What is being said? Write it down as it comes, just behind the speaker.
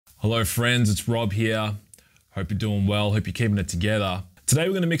Hello friends, it's Rob here. Hope you're doing well, hope you're keeping it together. Today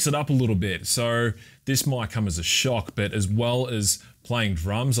we're going to mix it up a little bit, so this might come as a shock, but as well as playing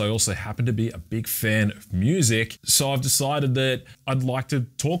drums, I also happen to be a big fan of music, so I've decided that I'd like to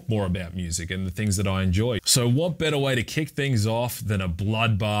talk more about music and the things that I enjoy. So what better way to kick things off than a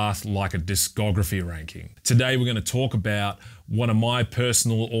bloodbath like a discography ranking? Today we're going to talk about one of my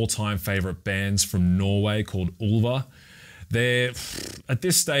personal all-time favorite bands from Norway called Ulver. They're, at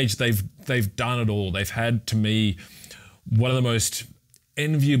this stage, they've done it all. They've had, to me, one of the most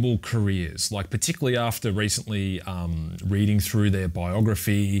enviable careers, like particularly after recently reading through their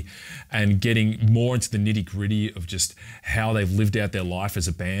biography and getting more into the nitty-gritty of just how they've lived out their life as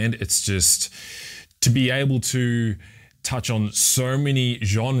a band. It's just to be able to touch on so many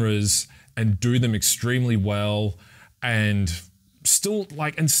genres and do them extremely well and still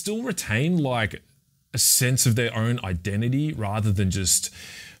retain a sense of their own identity rather than just,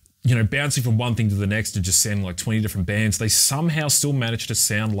 you know, bouncing from one thing to the next and just sounding like 20 different bands. They somehow still manage to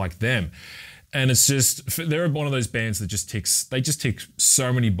sound like them. And it's just, they're one of those bands that just tick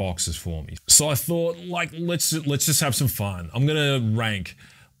so many boxes for me. So I thought, let's just have some fun. I'm gonna rank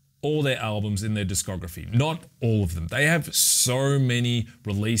all their albums in their discography. Not all of them. They have so many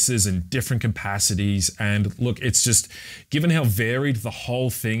releases in different capacities. And look, it's just, given how varied the whole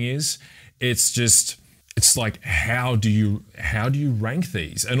thing is, it's like, how do you rank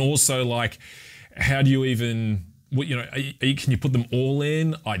these? And also, like, how do you even, can you put them all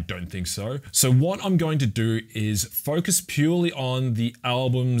in? I don't think so. So what I'm going to do is focus purely on the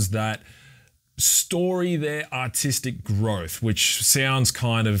albums that story their artistic growth, which sounds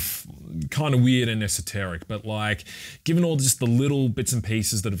kind of weird and esoteric, but like, given all just the little bits and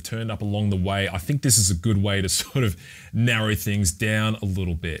pieces that have turned up along the way, I think this is a good way to sort of narrow things down a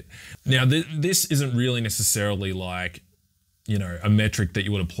little bit. Now, this isn't really necessarily like, you know, a metric that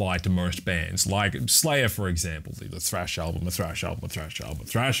you would apply to most bands, like Slayer, for example, the thrash album, a thrash album, a thrash album, a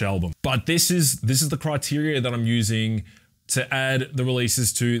thrash album. But this is the criteria that I'm using to add the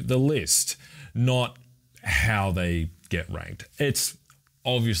releases to the list, not how they get ranked. It's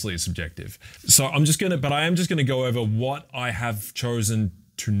obviously subjective. So I am just gonna go over what I have chosen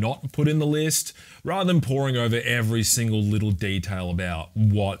to not put in the list, rather than poring over every single little detail about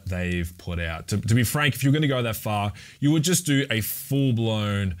what they've put out. To be frank, if you're gonna go that far, you would just do a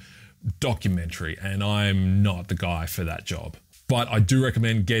full-blown documentary, and I'm not the guy for that job. But I do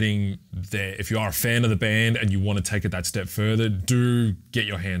recommend getting there. If you are a fan of the band and you want to take it that step further, do get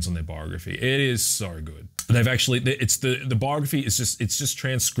your hands on their biography. It is so good. They've actually, the biography is just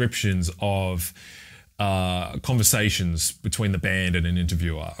transcriptions of conversations between the band and an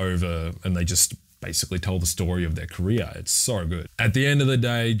interviewer and they just basically tell the story of their career. It's so good. At the end of the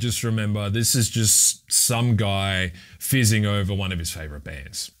day, just remember, this is just some guy fizzing over one of his favorite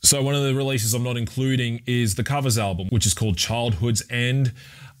bands. So one of the releases I'm not including is the covers album, which is called Childhood's End.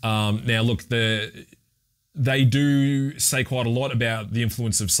 Now look, they do say quite a lot about the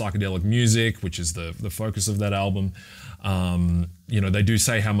influence of psychedelic music, which is the focus of that album. You know, they do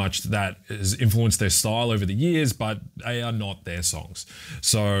say how much that has influenced their style over the years, but they are not their songs.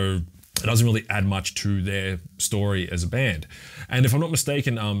 So it doesn't really add much to their story as a band. And if I'm not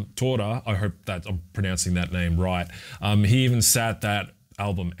mistaken, Torda, I hope that I'm pronouncing that name right, he even sat that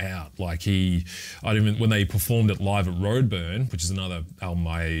album out. Like when they performed it live at Roadburn, which is another album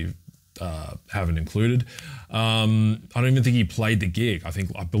I haven't included, I don't even think he played the gig.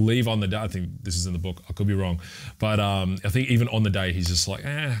 I believe on the day, I think this is in the book, I could be wrong, but I think even on the day he's just like,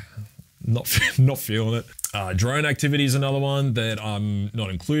 not feeling it. Drone Activity is another one that I'm not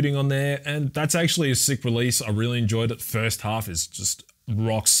including on there, and that's actually a sick release. I really enjoyed it. First half is just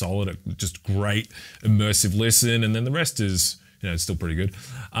rock solid, just great immersive listen, and then the rest is, you know, it's still pretty good.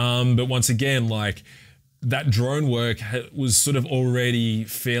 But once again, like, that drone work was sort of already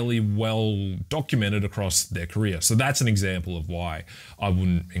fairly well documented across their career. So that's an example of why I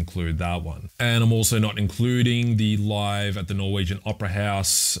wouldn't include that one. And I'm also not including the Live at the Norwegian Opera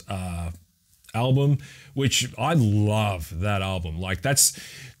House album, which I love that album. Like, that's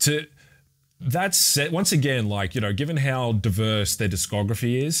once again, like, you know, given how diverse their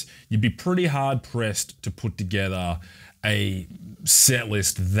discography is, you'd be pretty hard pressed to put together a set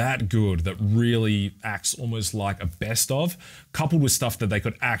list that good that really acts almost like a best of, coupled with stuff that they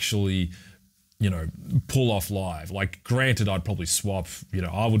could actually, you know, pull off live. Like, granted, I'd probably swap, you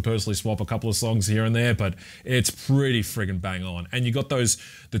know, I would personally swap a couple of songs here and there, but it's pretty friggin' bang on. And you got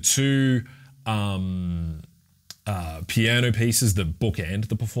the two piano pieces that bookend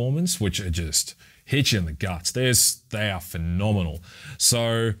the performance, which are just hit you in the guts. They are phenomenal.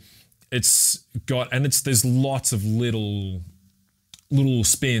 So there's lots of little little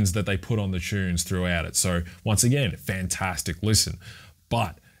spins that they put on the tunes throughout it. So once again, fantastic listen.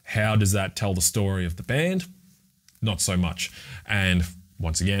 But how does that tell the story of the band? Not so much. And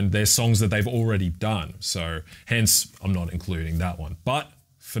once again, they're songs that they've already done. So hence, I'm not including that one. But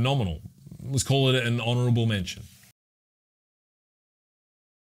phenomenal. Let's call it an honorable mention.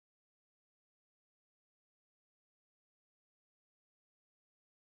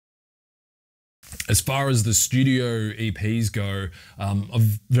 As far as the studio EPs go,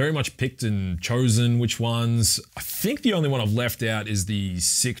 I've very much picked and chosen which ones. I think the only one I've left out is the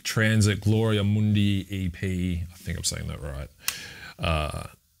Sick Transit Gloria Mundi EP. I think I'm saying that right.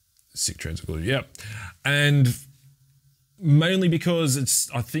 Sick Transit Gloria, yep. And mainly because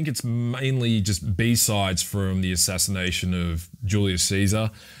I think it's mainly just B-sides from the assassination of Julius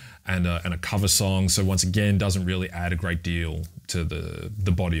Caesar and a cover song. So once again, doesn't really add a great deal to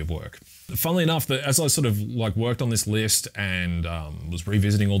the body of work. Funnily enough, as I sort of like worked on this list and was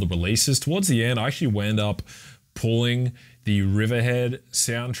revisiting all the releases, towards the end, I actually wound up pulling the Riverhead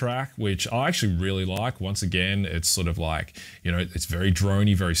soundtrack, which I actually really like. Once again, it's sort of like, you know, it's very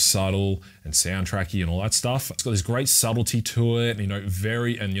droney, very subtle and soundtracky and all that stuff. It's got this great subtlety to it, and,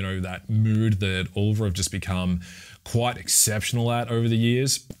 you know, that mood that Ulver have just become quite exceptional at over the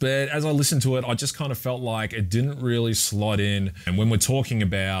years. But as I listened to it, I just kind of felt like it didn't really slot in. And when we're talking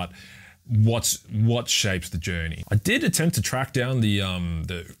about what shapes the journey, I did attempt to track down the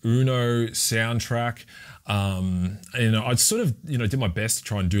Uno soundtrack. You know, I'd sort of, you know, did my best to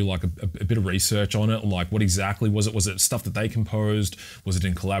try and do like a bit of research on it, like what exactly was it? Was it stuff that they composed? Was it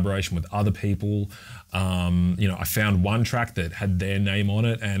in collaboration with other people? You know, I found one track that had their name on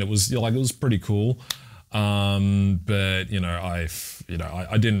it, and it was, you know, like, it was pretty cool. But you know,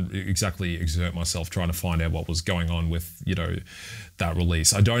 I didn't exactly exert myself trying to find out what was going on with, you know, that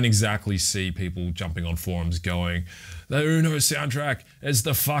release. I don't exactly see people jumping on forums going, the Uno soundtrack is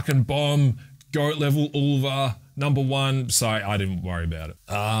the fucking bomb, GOAT level Ulver, #1. So I didn't worry about it.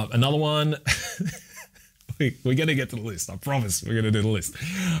 Another one, we're gonna get to the list. I promise we're gonna do the list.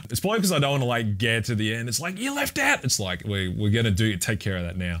 It's probably because I don't want to like get to the end. It's like, you left out. It's like, we're gonna take care of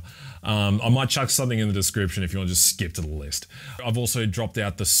that now. I might chuck something in the description if you want to just skip to the list. I've also dropped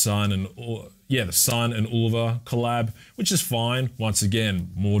out the Sun and Ulver collab, which is fine. Once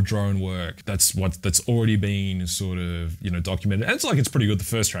again, more drone work. That's already been sort of, you know, documented. And it's pretty good. The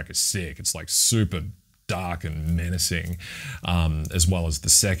first track is sick. It's like super dark and menacing, as well as the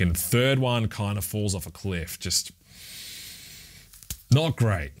second. Third one kind of falls off a cliff. Just not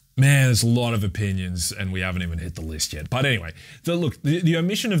great. Man, there's a lot of opinions and we haven't even hit the list yet. But anyway, the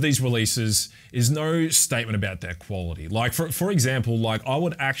omission of these releases is no statement about their quality. Like, for example, like, I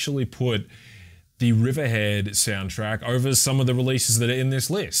would actually put the Riverhead soundtrack over some of the releases that are in this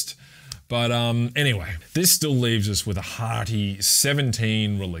list. But anyway, this still leaves us with a hearty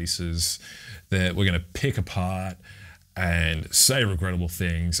 17 releases that we're going to pick apart and say regrettable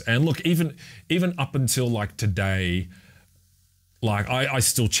things. And look, even up until like today, like, I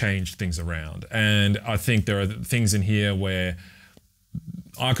still changed things around. And I think there are things in here where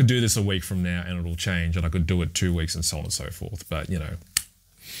I could do this a week from now and it'll change, and I could do it 2 weeks and so on and so forth. But, you know,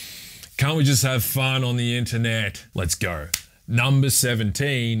 can't we just have fun on the internet? Let's go. Number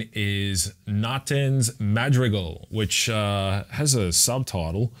 17 is Nathan's Madrigal, which has a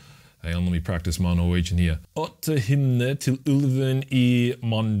subtitle. Hang on, let me practice my Norwegian here. Åtte hymner til ulven I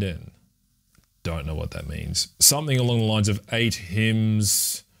Monden. Don't know what that means. Something along the lines of 8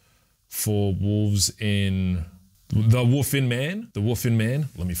 hymns for wolves in... The Wolf in Man? The Wolf in Man?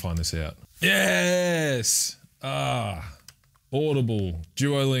 Let me find this out. Yes! Audible,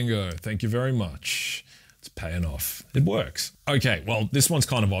 Duolingo, thank you very much. It's paying off. It works. Okay, well, this one's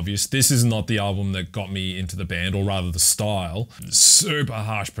kind of obvious. This is not the album that got me into the band, or rather the style. Super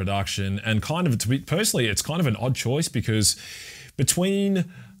harsh production, and kind of, to me personally, it's kind of an odd choice because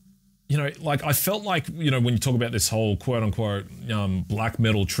between... You know, like, I felt like, you know, when you talk about this whole quote-unquote black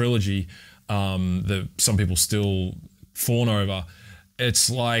metal trilogy that some people still fawn over, it's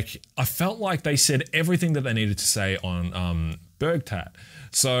like, I felt like they said everything that they needed to say on Bergtat.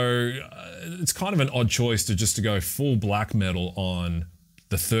 So it's kind of an odd choice to go full black metal on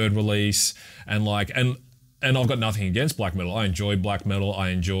the third release. And like, and I've got nothing against black metal. I enjoy black metal.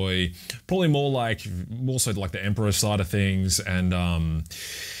 I enjoy probably more so like the Emperor side of things, and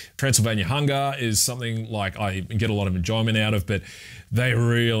Transylvania Hunger is something like I get a lot of enjoyment out of, but they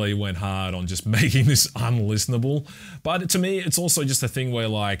really went hard on just making this unlistenable. But to me, it's also just a thing where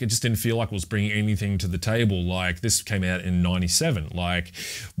like, it just didn't feel like it was bringing anything to the table. Like, this came out in '97. Like,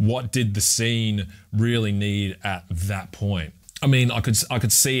 what did the scene really need at that point? I mean, I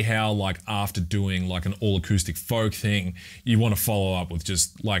could see how like after doing like an all acoustic folk thing, you want to follow up with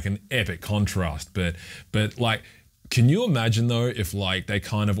just like an epic contrast. But like, can you imagine though if like they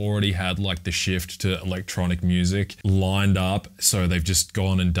kind of already had like the shift to electronic music lined up, so they've just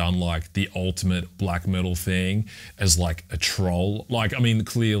gone and done like the ultimate black metal thing as like a troll? Like, I mean,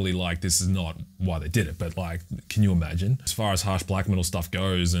 clearly like this is not why they did it, but like, can you imagine? As far as harsh black metal stuff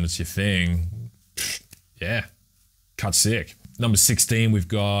goes and it's your thing, yeah, cut sick. Number 16, we've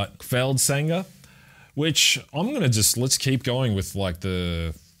got Feldsanger, which I'm gonna just, let's keep going with like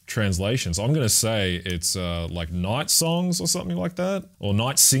the translations. I'm gonna say it's like night songs or something like that, or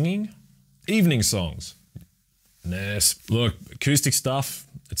night singing, evening songs. Nice. Look, acoustic stuff,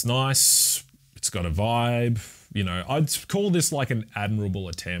 it's nice, it's got a vibe, you know. I'd call this like an admirable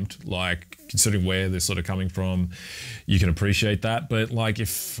attempt, like considering where they're sort of coming from, you can appreciate that. But like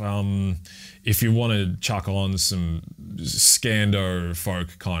if you want to chuck on some Scando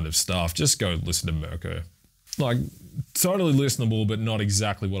folk kind of stuff, just go listen to Mirko. Like, totally listenable, but not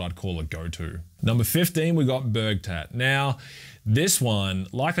exactly what I'd call a go-to. Number 15, we got Bergtat. Now, this one,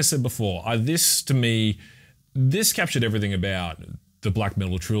 like I said before, to me, this captured everything about the black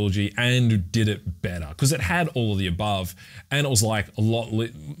metal trilogy and did it better because it had all of the above, and it was like a lot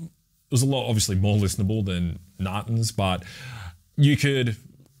obviously more listenable than Nartons, but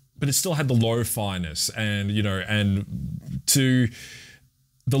it still had the lo-fi-ness and, you know, and to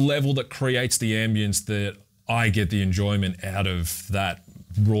the level that creates the ambience that I get the enjoyment out of that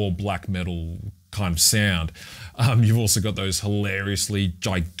raw black metal kind of sound. You've also got those hilariously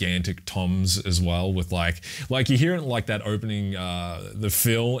gigantic toms as well, with like you hear it like that opening, the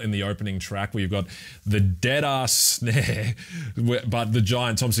fill in the opening track where you've got the dead ass snare, but the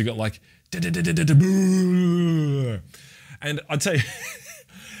giant toms, you got like, and I'd say,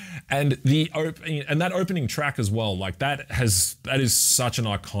 and that opening track as well, like that is such an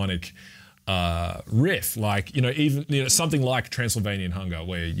iconic riff, like, you know, even, you know, something like Transylvanian Hunger,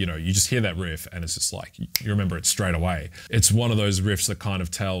 where, you know, you just hear that riff and it's just like, you remember it straight away. It's one of those riffs that kind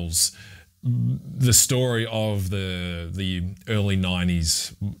of tells the story of the early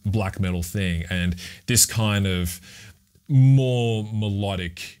 90s black metal thing, and this kind of more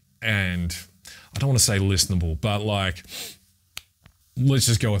melodic and, I don't want to say listenable, but like, let's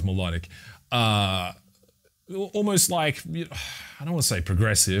just go with melodic. Almost like, I don't want to say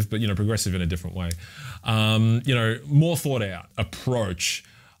progressive, but, you know, progressive in a different way. You know, more thought out approach,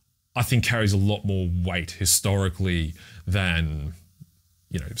 I think carries a lot more weight historically than,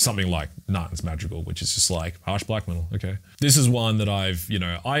 you know, something like Narton's Madrigal, which is just like harsh black metal. Okay. This is one that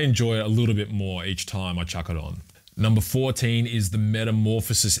I enjoy a little bit more each time I chuck it on. Number 14 is the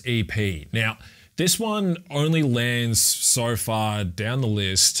Metamorphosis EP. Now, this one only lands so far down the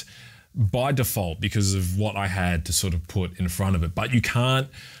list by default because of what I had to sort of put in front of it. But you can't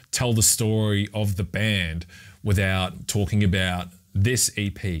tell the story of the band without talking about this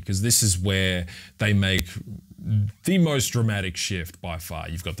EP, because this is where they make the most dramatic shift by far.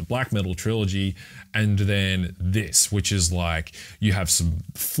 You've got the black metal trilogy and then this, which is like, you have some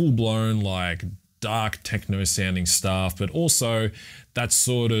full-blown like dark techno sounding stuff, but also that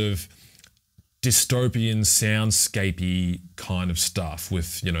sort of dystopian soundscapey kind of stuff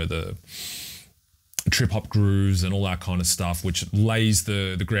with, you know, the trip hop grooves and all that kind of stuff, which lays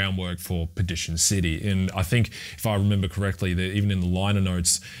the groundwork for Perdition City. And I think, if I remember correctly, that even in the liner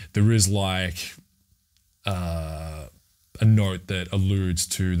notes, there is like a note that alludes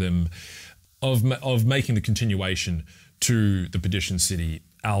to them of making the continuation to the Perdition City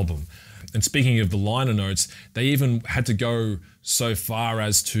album. And speaking of the liner notes, they even had to go so far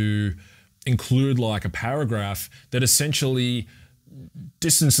as to include like a paragraph that essentially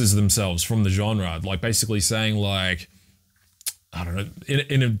distances themselves from the genre, like basically saying like, I don't know,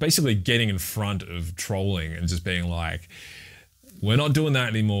 in basically getting in front of trolling and just being like, we're not doing that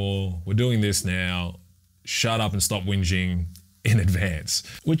anymore, we're doing this now, shut up and stop whinging in advance,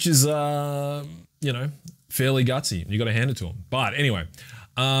 which is, you know, fairly gutsy. You got to hand it to them. But anyway,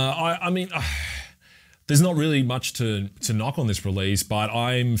 I mean, there's not really much to knock on this release, but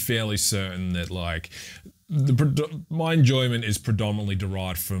I'm fairly certain that like my enjoyment is predominantly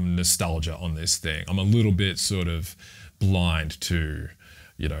derived from nostalgia on this thing. I'm a little bit sort of blind to,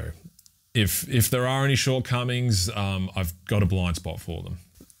 you know, if there are any shortcomings, I've got a blind spot for them.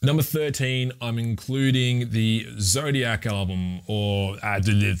 Number 13, I'm including the Zodiac album, or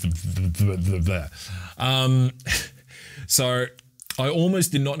so I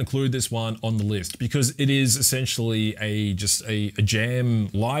almost did not include this one on the list because it is essentially just a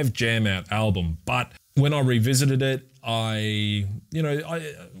live jam out album. But when I revisited it, I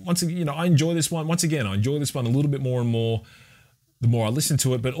enjoy this one. Once again, I enjoy this one a little bit more and more the more I listen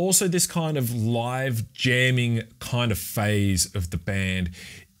to it, but also this kind of live jamming kind of phase of the band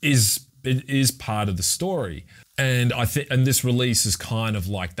is part of the story. And I think, and this release is kind of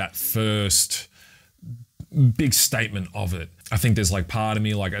like that first big statement of it. I think there's like part of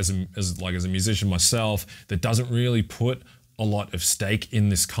me, like as a musician myself, that doesn't really put a lot of stake in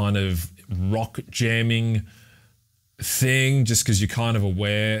this kind of rock jamming thing, just because you're kind of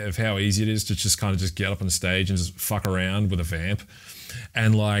aware of how easy it is to just kind of just get up on stage and just fuck around with a vamp.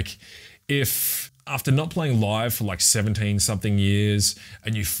 And like, if after not playing live for like 17 something years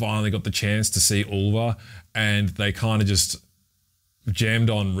and you finally got the chance to see Ulver and they kind of just jammed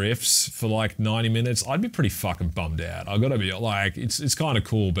on riffs for like 90 minutes, I'd be pretty fucking bummed out. I gotta be like, it's kind of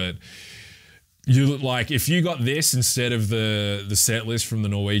cool, but you like, if you got this instead of the set list from the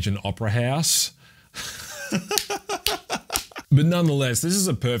Norwegian Opera House. But nonetheless, this is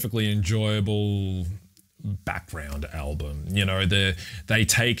a perfectly enjoyable background album. You know, they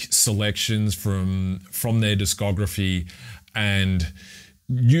take selections from their discography and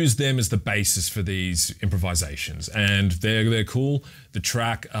use them as the basis for these improvisations, and they're cool. The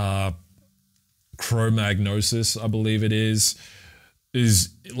track Cro-Magnosis, I believe it is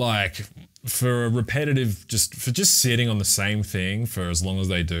like, for a repetitive, just sitting on the same thing for as long as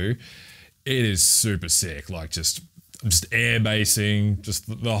they do, it is super sick. Like just air bassing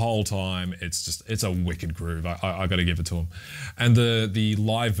just the whole time. It's a wicked groove. I got to give it to them. And the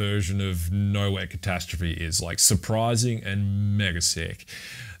live version of Nowhere Catastrophe is like surprising and mega sick.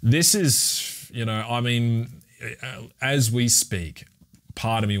 This is, you know, I mean, as we speak,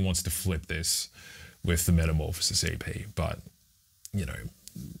 part of me wants to flip this with the Metamorphosis EP, but you know,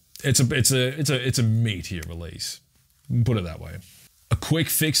 it's a meatier release. Put it that way. A Quick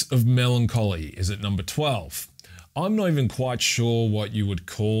Fix of Melancholy is at number 12. I'm not even quite sure what you would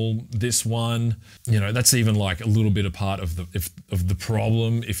call this one. You know, that's even like a little bit a part of the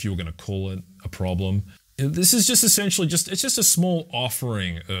problem, if you were going to call it a problem. This is just essentially it's just a small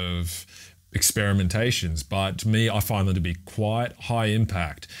offering of experimentations, but to me, I find them to be quite high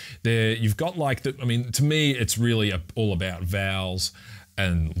impact. You've got like to me, it's really all about Vowels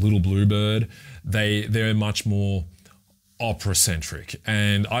and Little Bluebird. They're much more opera-centric,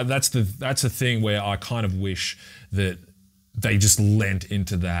 and that's a thing where I kind of wish that they just lent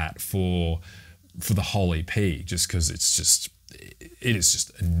into that for the whole EP, just because it is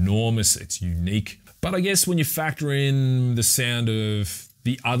just enormous, it's unique. But I guess when you factor in the sound of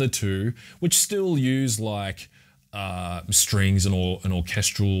the other two, which still use like strings and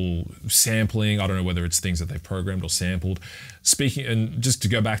orchestral sampling, I don't know whether it's things that they've programmed or sampled. And just to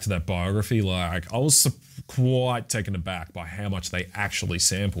go back to that biography, like I was quite taken aback by how much they actually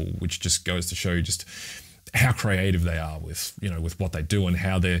sample, which just goes to show you just how creative they are with, you know, with what they do and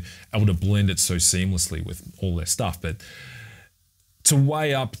how they're able to blend it so seamlessly with all their stuff. But to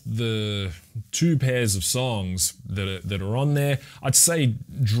weigh up the two pairs of songs that are on there, I'd say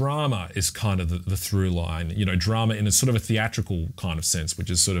Drama is kind of the through line. You know, Drama in a sort of a theatrical kind of sense, which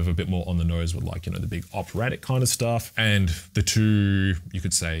is sort of a bit more on the nose with, like, you know, the big operatic kind of stuff, and the two, you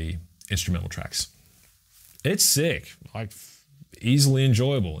could say, instrumental tracks. It's sick, like easily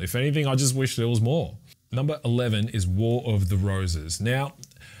enjoyable. If anything, I just wish there was more. Number 11 is War of the Roses. Now,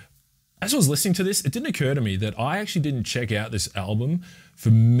 as I was listening to this, it didn't occur to me that I actually didn't check out this album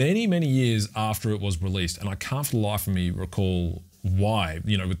for many, many years after it was released. And I can't for the life of me recall why.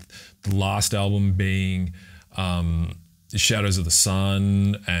 You know, with the last album being Shadows of the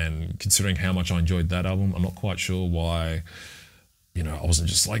Sun, and considering how much I enjoyed that album, I'm not quite sure why, you know, I wasn't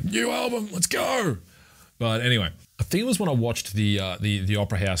just like, new album, let's go. But anyway, I think it was when I watched the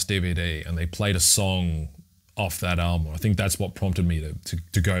Opera House DVD and they played a song off that album. I think that's what prompted me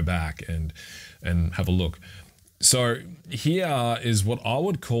to go back and have a look. So here is what I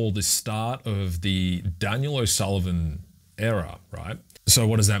would call the start of the Daniel O'Sullivan era, right? So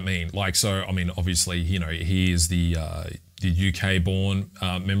what does that mean? Like, so, I mean, obviously, you know, he is the UK-born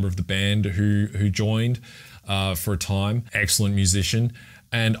member of the band who joined for a time. Excellent musician.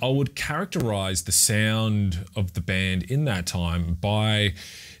 And I would characterize the sound of the band in that time by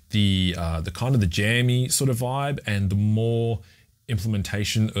the kind of the jammy sort of vibe and the more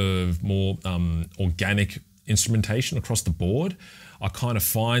implementation of more organic instrumentation across the board. I kind of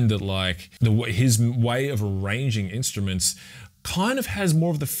find that, like, his way of arranging instruments kind of has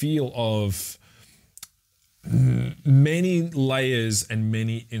more of the feel of many layers and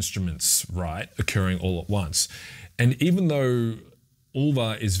many instruments, right, occurring all at once. And even though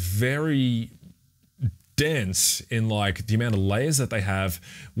Ulver is very dense in, like, the amount of layers that they have,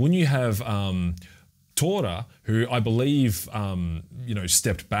 when you have Tora, who I believe you know,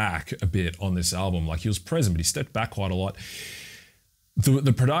 stepped back a bit on this album, like he was present but he stepped back quite a lot,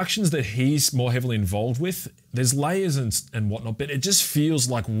 the productions that he's more heavily involved with, there's layers and whatnot, but it just feels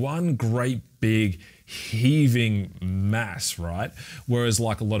like one great big heaving mass, right? Whereas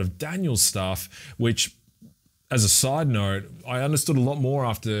like a lot of Daniel's stuff, which as a side note, I understood a lot more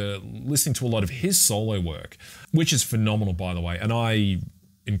after listening to a lot of his solo work, which is phenomenal, by the way, and I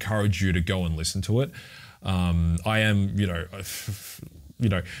encourage you to go and listen to it. I am,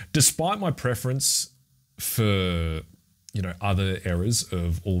 despite my preference for other eras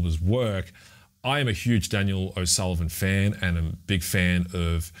of Ulver's work, I am a huge Daniel O'Sullivan fan and a big fan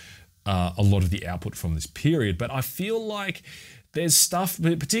of a lot of the output from this period. But I feel like there's stuff,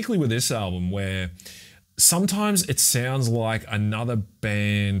 particularly with this album, where sometimes it sounds like another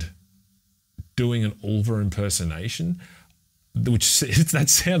band doing an Ulver impersonation, which that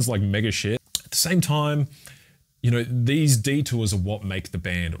sounds like mega shit. At the same time, these detours are what make the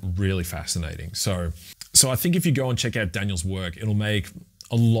band really fascinating. So I think if you go and check out Daniel's work, it'll make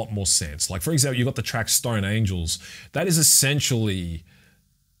a lot more sense. Like, for example, you've got the track Stone Angels. That is essentially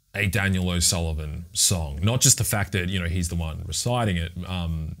a Daniel O'Sullivan song. Not just the fact that, he's the one reciting it,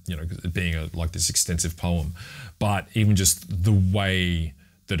 it being like this extensive poem, but even just the way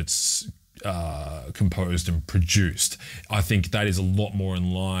that it's composed and produced. I think that is a lot more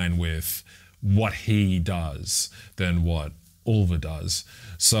in line with what he does than what Ulver does.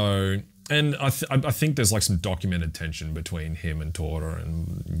 So, and I think there's like some documented tension between him and Torter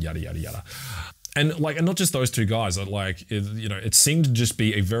and yada, yada, yada. And not just those two guys, it seemed to just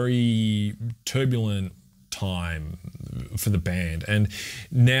be a very turbulent time for the band. And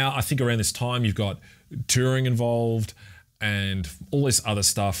now I think around this time you've got touring involved and all this other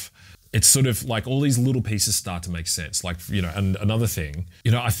stuff. It's sort of like all these little pieces start to make sense. And another thing,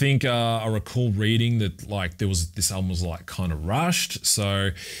 I think I recall reading that this album was kind of rushed.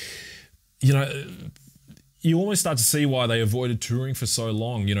 So, you almost start to see why they avoided touring for so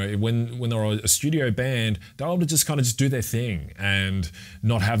long. When they were a studio band, they were able to just kind of just do their thing and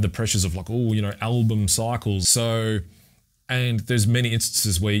not have the pressures of album cycles. So, and there's many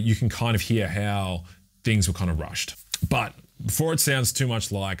instances where you can kind of hear how things were kind of rushed. But before it sounds too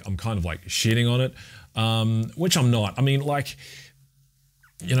much like I'm kind of shitting on it, which I'm not. I mean,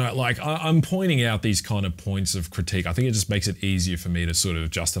 I'm pointing out these kind of points of critique. I think it just makes it easier for me to sort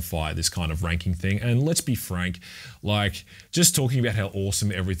of justify this kind of ranking thing. And let's be frank, just talking about how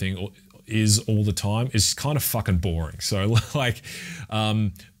awesome everything is all the time is kind of fucking boring. So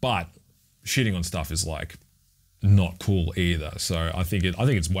but shitting on stuff is not cool either. So I think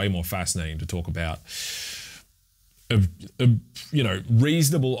it's way more fascinating to talk about,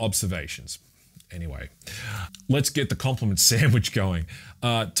 reasonable observations. Anyway, let's get the compliment sandwich going.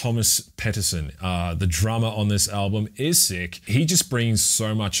 Thomas Pettersson, the drummer on this album, is sick. He just brings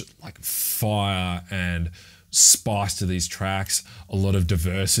so much fire and spice to these tracks, a lot of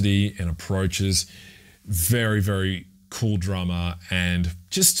diversity in approaches. Very, very cool drummer, and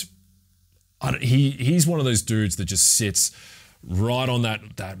just he's one of those dudes that just sits right on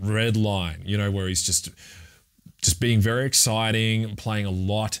that red line, where he's just being very exciting, playing a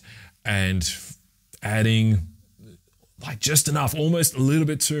lot, and adding just enough, almost a little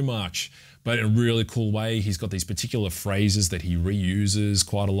bit too much, but in a really cool way. He's got these particular phrases that he reuses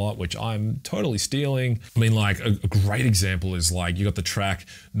quite a lot, which I'm totally stealing. I mean, a great example is you got the track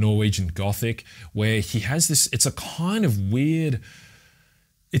Norwegian Gothic, where he has this, it's a kind of weird,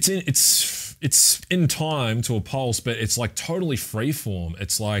 it's in time to a pulse, but it's totally freeform.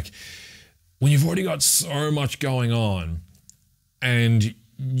 It's when you've already got so much going on and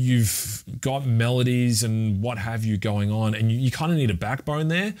you've got melodies and what have you going on, and you kind of need a backbone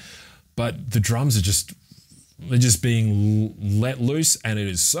there, but the drums are they're just being let loose, and it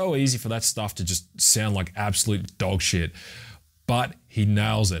is so easy for that stuff to just sound like absolute dog shit. But he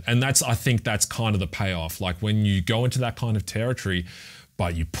nails it, and I think that's kind of the payoff. When you go into that kind of territory,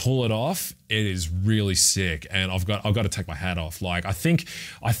 but you pull it off, it is really sick. And I've got to take my hat off. I think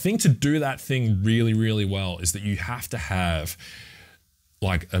to do that thing really, really well is that you have to have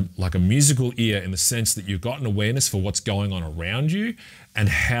a musical ear, in the sense that you've got an awareness for what's going on around you and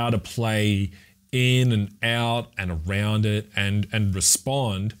how to play in and out and around it and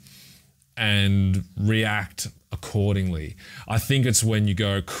respond and react accordingly. I think it's when you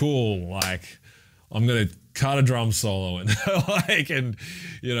go, cool, I'm gonna cut a drum solo and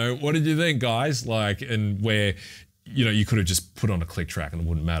what did you think, guys? And where you could have just put on a click track and it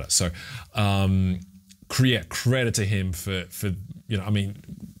wouldn't matter. So credit to him for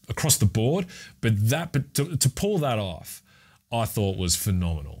across the board, but to pull that off, I thought was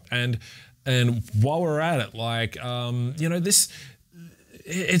phenomenal. And while we're at it,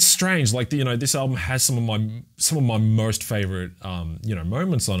 it's strange. Like, you know, this album has some of my most favorite, you know,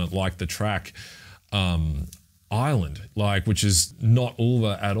 moments on it, like the track Island, like, which is not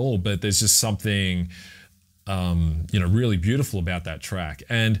Ulver at all, but there's just something, you know, really beautiful about that track.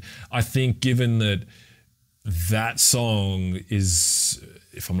 And I think given that that song is,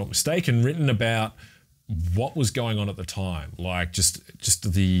 if I'm not mistaken, written about what was going on at the time, like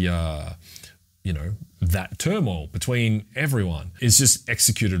just the, you know, that turmoil between everyone is just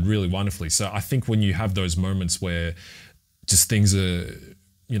executed really wonderfully. So I think when you have those moments where just things are,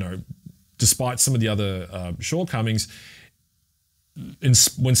 you know, despite some of the other shortcomings,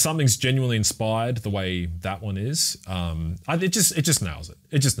 when something's genuinely inspired the way that one is, it just nails it.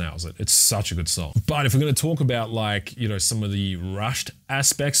 It just nails it. It's such a good song. But if we're going to talk about, like, you know, some of the rushed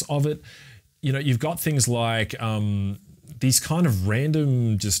aspects of it, you know, you've got things like these kind of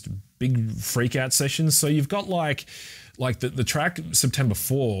random, just big freak out sessions. So you've got like the track September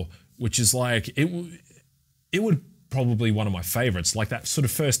 4, which is like, it would probably one of my favorites. Like that sort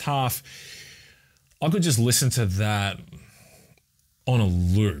of first half, I could just listen to that on a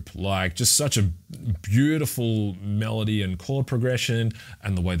loop, like just such a beautiful melody and chord progression,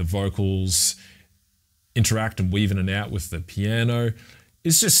 and the way the vocals interact and weave in and out with the piano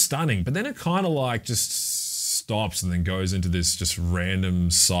is just stunning. But then it kind of like just stops and then goes into this just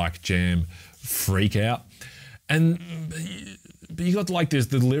random psych jam freak out. But you got like this,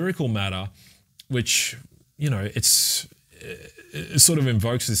 the lyrical matter, which, you know, it sort of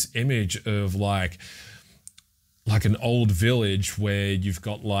invokes this image of like an old village where you've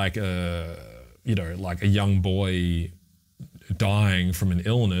got like a, you know, like a young boy dying from an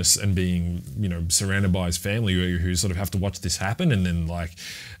illness and being, you know, surrounded by his family who sort of have to watch this happen, and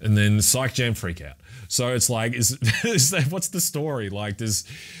then psych jam freak out. So it's like, what's the story? Like, does,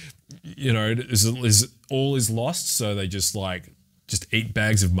 you know, is all is lost? So they just eat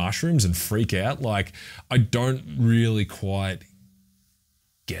bags of mushrooms and freak out? Like, I don't really quite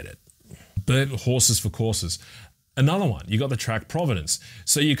get it. But horses for courses. Another one, you got the track Providence.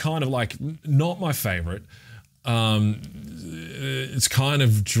 So you kind of like, not my favorite. It's kind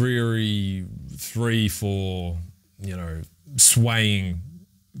of dreary 3/4, you know, swaying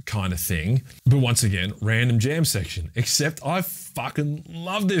kind of thing. But once again, random jam section. Except I fucking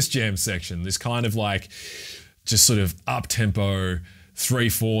love this jam section. This kind of like, just sort of up-tempo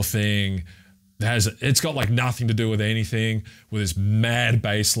 3/4 thing. It's got like nothing to do with anything, with this mad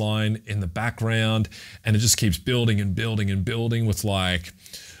bass line in the background, and it just keeps building and building and building with like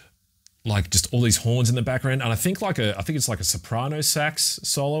just all these horns in the background. And I think it's like a soprano sax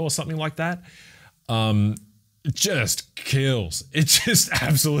solo or something like that. It just kills. It just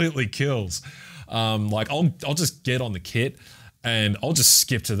absolutely kills. Like I'll just get on the kit and I'll just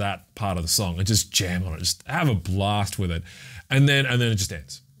skip to that part of the song and just jam on it, just have a blast with it, and then it just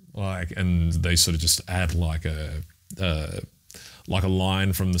ends. Like, and they sort of just add like a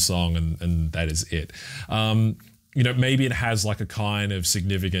line from the song, and that is it. You know, maybe it has like a kind of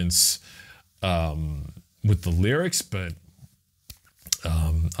significance with the lyrics, but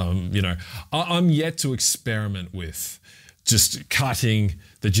you know, I'm yet to experiment with just cutting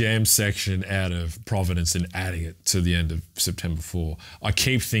the jam section out of Providence and adding it to the end of September 4. I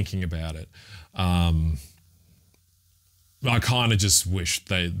keep thinking about it. I kind of just wish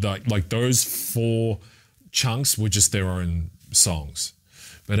they, like those 4 chunks were just their own songs.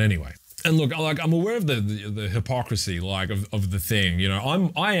 But anyway, and look, like I'm aware of the hypocrisy, like of the thing. You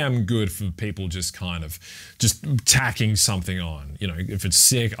know, I am good for people just kind of just tacking something on. You know, if it's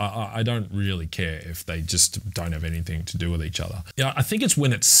sick, I don't really care if they just don't have anything to do with each other. Yeah, I think it's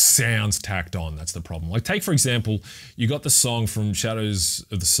when it sounds tacked on that's the problem. Like, take for example, you got the song from Shadows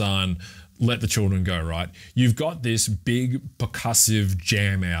of the Sun, Let the Children Go, right? You've got this big percussive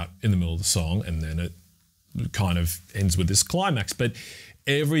jam out in the middle of the song, and then it kind of ends with this climax. But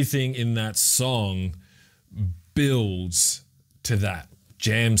everything in that song builds to that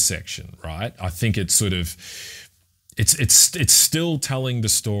jam section, right? I think it's sort of, it's still telling the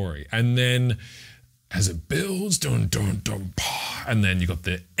story. And then as it builds, dun, dun, dun, and then you got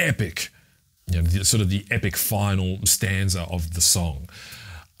the epic, you know, sort of the epic final stanza of the song.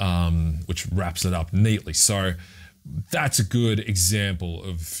 Which wraps it up neatly. So that's a good example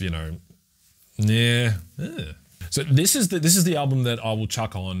of, you know, yeah. So this is the album that I will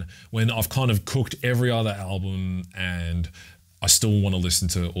chuck on when I've kind of cooked every other album and I still want to listen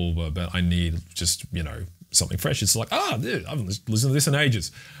to Ulver, but I need just, you know, something fresh. It's like, dude, I haven't listened to this in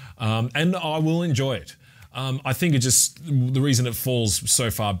ages. And I will enjoy it. I think the reason it falls so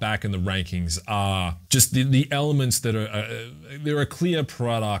far back in the rankings are just the elements that they're a clear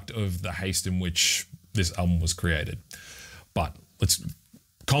product of the haste in which this album was created. But let's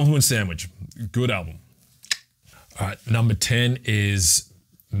Compliment Sandwich, good album. All right, number 10 is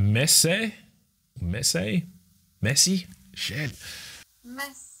Messy? Shit.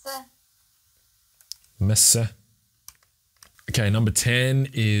 Messe. Okay, number 10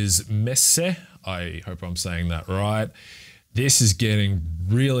 is Messe. I hope I'm saying that right. This is getting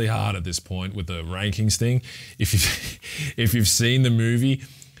really hard at this point with the rankings thing. If you've seen the movie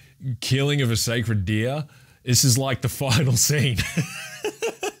Killing of a Sacred Deer, this is like the final scene.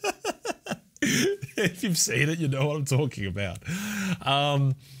 If you've seen it, you know what I'm talking about.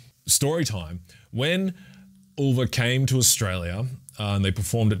 Story time. When Ulver came to Australia and they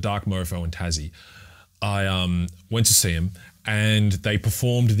performed at Dark Mofo in Tassie, I went to see him and they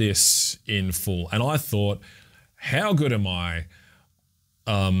performed this in full. And I thought, how good am I?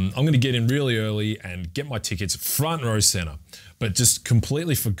 I'm going to get in really early and get my tickets front row center. But just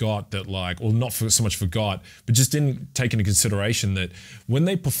completely forgot that, like, well, not so much forgot, but just didn't take into consideration that when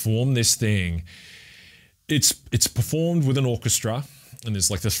they perform this thing, it's performed with an orchestra, and there's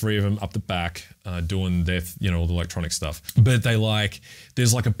like the three of them up the back doing their, all the electronic stuff. But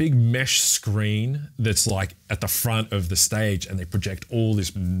there's like a big mesh screen that's like at the front of the stage, and they project all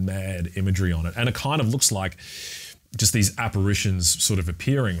this mad imagery on it, and it kind of looks like just these apparitions sort of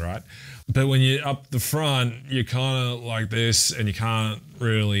appearing, right? But when you're up the front, you're kind of like this and you can't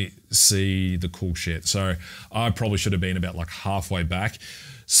really see the cool shit. So I probably should have been about like halfway back.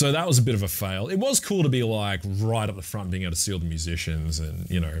 So that was a bit of a fail. It was cool to be like right up the front, being able to see all the musicians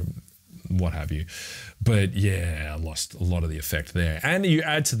and, what have you. But yeah, I lost a lot of the effect there. And you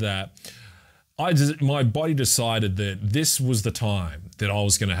add to that, my body decided that this was the time that I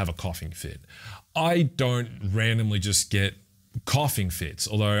was going to have a coughing fit. I don't randomly just get coughing fits,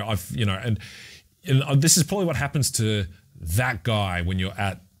 although and this is probably what happens to that guy when you're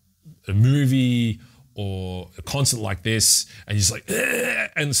at a movie or a concert like this, and he's like,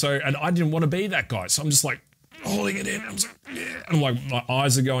 and I didn't want to be that guy, so I'm just like holding it in. I'm like, my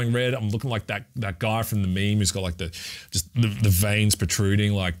eyes are going red. I'm looking like that guy from the meme who's got like the veins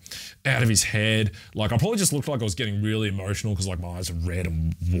protruding like out of his head. Like I probably just looked like I was getting really emotional because like my eyes are red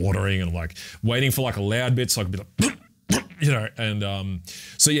and watering, and like waiting for like a loud bit so I could be like,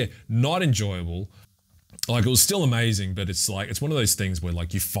 so yeah, not enjoyable. Like it was still amazing, but it's like, it's one of those things where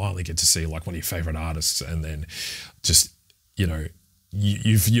like you finally get to see like one of your favorite artists, and then just,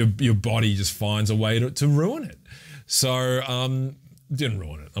 your body just finds a way to ruin it. So, didn't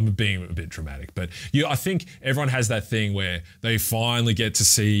ruin it. I'm being a bit dramatic, but I think everyone has that thing where they finally get to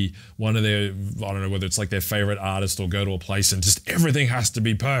see one of their, I don't know whether it's like their favorite artist, or go to a place and just everything has to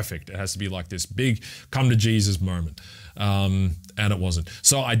be perfect. It has to be like this big come to Jesus moment. And it wasn't.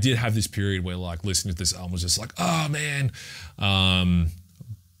 So I did have this period where like listening to this album was just like, oh man.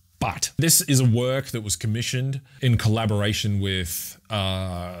 But this is a work that was commissioned in collaboration with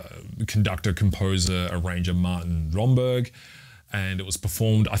conductor, composer, arranger Martin Romberg. And it was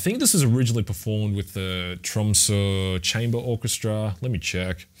performed, I think this was originally performed with the Tromsø Chamber Orchestra. Let me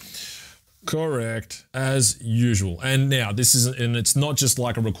check. Correct, as usual. And now this isn't, and it's not just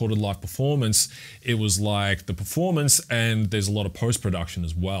like a recorded live performance. It was like the performance, and there's a lot of post-production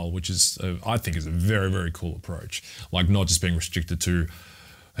as well, which is, I think, is a very, very cool approach. Like not just being restricted to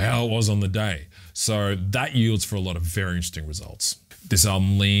how it was on the day. So that yields for a lot of very interesting results. This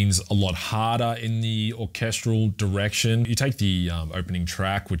album leans a lot harder in the orchestral direction. You take the opening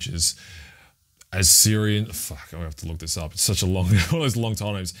track, which is As Syrian, fuck, I have to look this up. It's such a long, one of those long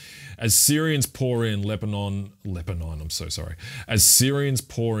times. As Syrians pour in, Lebanon, I'm so sorry. As Syrians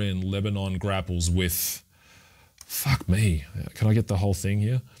pour in, Lebanon grapples with, fuck me, can I get the whole thing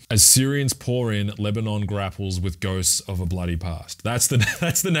here? As Syrians pour in, Lebanon grapples with ghosts of a bloody past. That's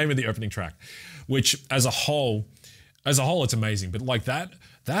the name of the opening track, which as a whole, it's amazing. But like that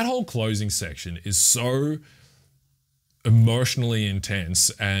whole closing section is so emotionally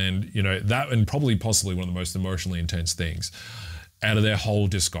intense, and that, and probably possibly one of the most emotionally intense things out of their whole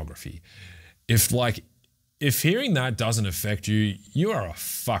discography. If hearing that doesn't affect you, you are a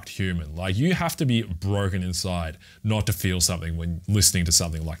fucked human. Like you have to be broken inside not to feel something when listening to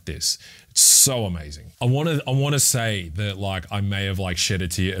something like this. It's so amazing. I want to say that like I may have like shed a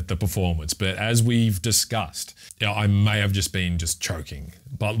tear at the performance, but as we've discussed, I may have just been choking,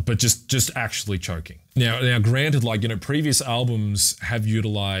 but just actually choking. Now granted, like previous albums have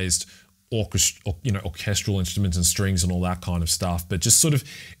utilized orchestral instruments and strings and all that kind of stuff, but just sort of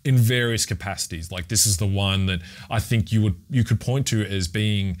in various capacities. Like this is the one that I think you could point to as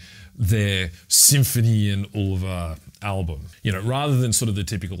being their symphony and Ulver album, rather than sort of the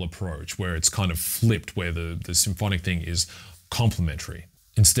typical approach where it's kind of flipped, where the symphonic thing is complementary.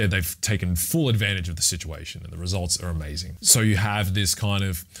 Instead, they've taken full advantage of the situation and the results are amazing. So you have this kind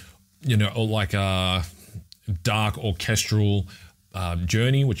of, you know, like a dark orchestral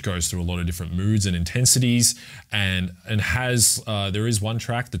journey, which goes through a lot of different moods and intensities, and has there is one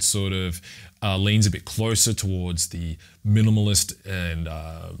track that sort of leans a bit closer towards the minimalist and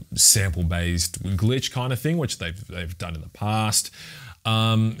sample-based glitch kind of thing, which they've done in the past.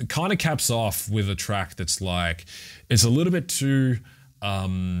 Kind of caps off with a track that's like, it's a little bit too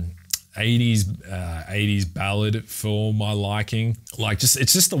 80s ballad for my liking. Like it's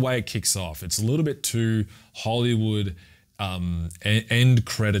just the way it kicks off. It's a little bit too Hollywood end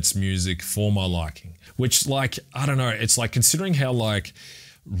credits music for my liking, which, like, I don't know, it's like, considering how like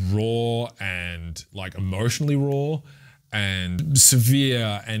raw and like emotionally raw and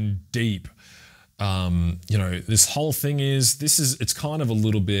severe and deep, you know, this whole thing is, it's kind of a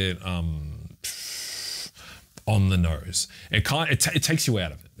little bit on the nose. It takes you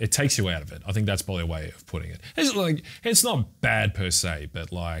out of it. It takes you out of it. I think that's probably a way of putting it. It's like, it's not bad per se,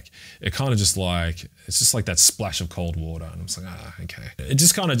 but like, it kind of just like, it's just like that splash of cold water, and I'm just like, okay. It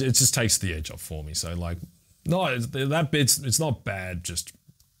just takes the edge off for me. So like, no, that bit's, it's not bad, just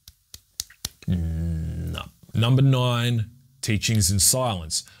no. Number 9, Teachings in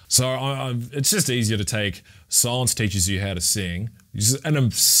Silence. So it's just easier to take Silence Teaches You How to Sing, and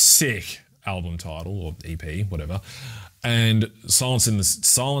a sick album title or EP, whatever, and Silencing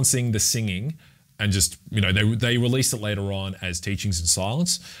the Singing, and just, you know, they released it later on as Teachings in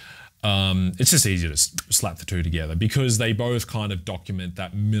Silence. It's just easier to slap the two together because they both kind of document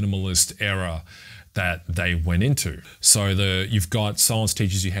that minimalist era that they went into. So you've got Silence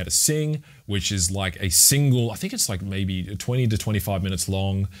Teaches You How to Sing, which is like a single, I think it's like maybe 20 to 25 minutes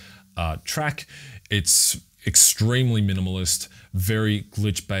long track. It's extremely minimalist, very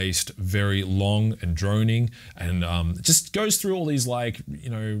glitch based, very long and droning, and it just goes through all these, like,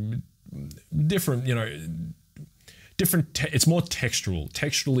 you know, different, you know, it's more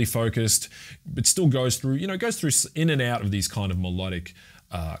texturally focused, but still goes through, you know, in and out of these kind of melodic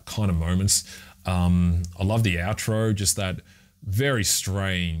kind of moments. I love the outro, just that very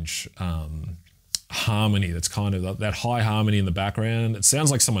strange harmony that's kind of that high harmony in the background. It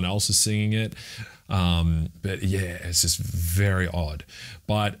sounds like someone else is singing it. But yeah, it's just very odd.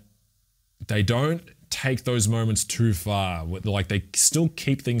 But they don't take those moments too far. Like, they still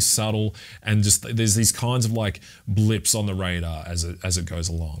keep things subtle, and just there's these kinds of like blips on the radar as it goes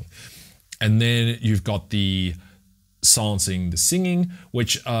along. And then you've got the Silencing the Singing,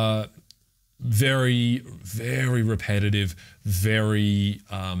 which are very, very repetitive, very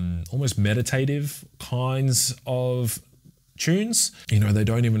almost meditative kinds of tunes. You know, they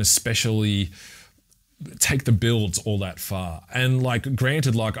don't even especially take the builds all that far. And like,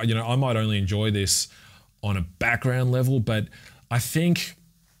 granted, like, you know, I might only enjoy this on a background level, but I think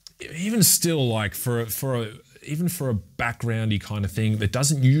even still, like, even for a backgroundy kind of thing that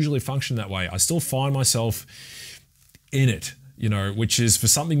doesn't usually function that way, I still find myself in it, you know, which is, for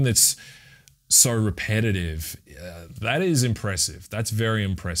something that's so repetitive, that is impressive. That's very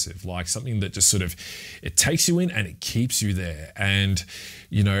impressive. Like, something that just sort of, it takes you in and it keeps you there. And,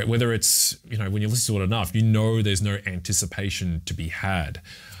 you know, whether it's, you know, when you listen to it enough, you know there's no anticipation to be had.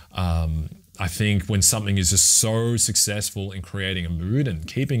 I think when something is just so successful in creating a mood and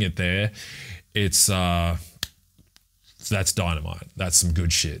keeping it there, it's that's dynamite. That's some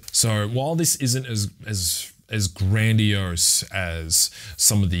good shit. So while this isn't as grandiose as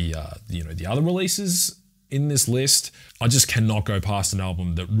some of the you know, the other releases in this list, I just cannot go past an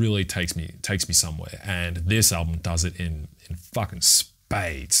album that really takes me somewhere, and this album does it in fucking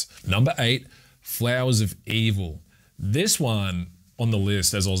spades. Number 8, Flowers of Evil. This one on the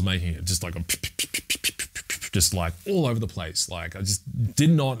list, as I was making it, just like just like all over the place. Like, I just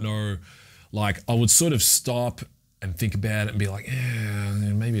did not know. Like, I would sort of stop and think about it and be like, yeah,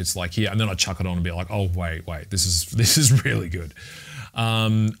 maybe it's like here, and then I chuck it on and be like, oh wait, this is really good.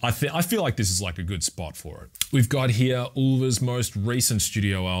 I feel like this is like a good spot for it. We've got here Ulver's most recent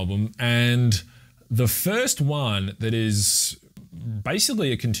studio album, and the first one that is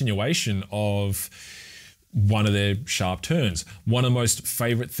basically a continuation of one of their sharp turns. One of the most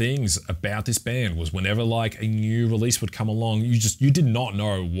favorite things about this band was whenever like a new release would come along, you did not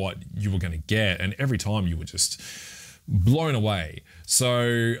know what you were going to get, and every time you were just blown away.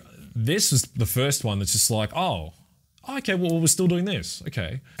 So this is the first one that's just like, oh, okay, well, we're still doing this,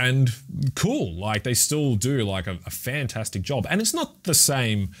 okay, and cool. Like, they still do like a fantastic job, and it's not the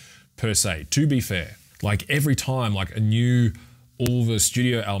same per se, to be fair. Like, every time like a new Ulver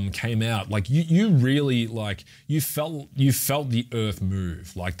studio album came out, like you really, like, you felt the earth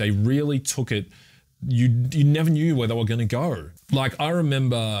move. Like, they really took it you never knew where they were going to go. Like I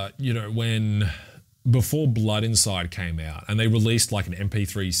remember, you know, when before Blood Inside came out and they released like an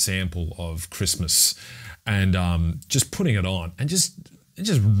MP3 sample of Christmas and just putting it on and it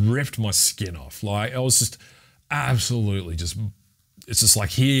just ripped my skin off. Like I was just absolutely just, it's just like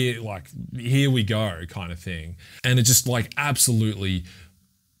here we go kind of thing. And it just like absolutely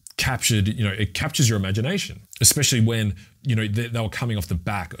captured, you know, it captures your imagination, especially when, you know, they were coming off the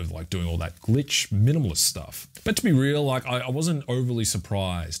back of like doing all that glitch minimalist stuff. But to be real, like I wasn't overly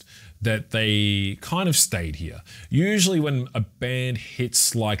surprised that they kind of stayed here. Usually when a band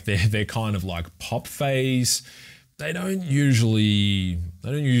hits like their kind of like pop phase, they don't usually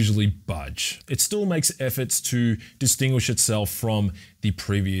budge. It still makes efforts to distinguish itself from the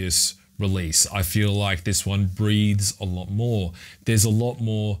previous release. I feel like this one breathes a lot more. There's a lot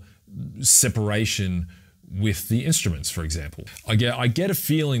more separation with the instruments, for example. I get a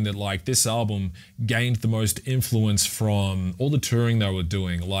feeling that like this album gained the most influence from all the touring they were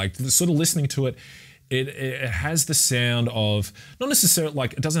doing. Like sort of listening to it, it has the sound of, not necessarily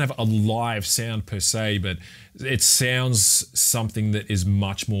like, it doesn't have a live sound per se, but it sounds something that is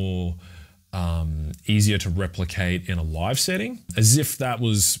much more easier to replicate in a live setting, as if that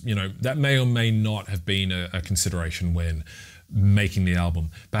was, you know, that may or may not have been a consideration when making the album.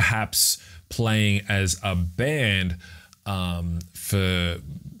 Perhaps playing as a band for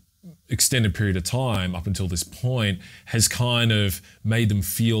extended period of time up until this point has kind of made them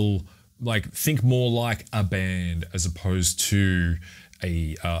feel like, think more like a band as opposed to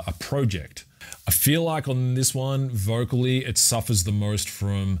a project. I feel like on this one, vocally, it suffers the most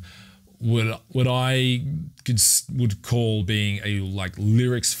from what I would call being a like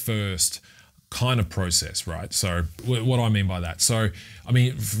lyrics first kind of process, right? So what do I mean by that? So, I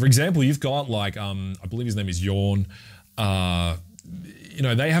mean, for example, you've got like, I believe his name is Yorn. You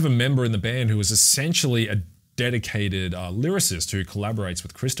know, they have a member in the band who is essentially a dedicated lyricist who collaborates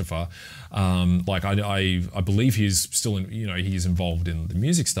with Christopher. Like I believe he's still in, you know, he's involved in the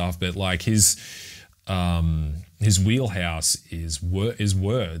music stuff, but like his wheelhouse is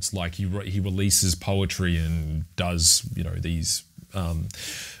words. Like he releases poetry and does, you know, these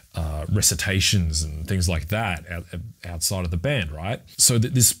recitations and things like that outside of the band, right? So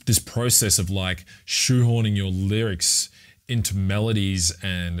that this process of like shoehorning your lyrics into melodies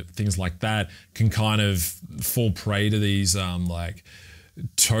and things like that can kind of fall prey to these like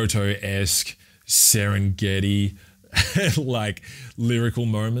Toto-esque Serengeti like lyrical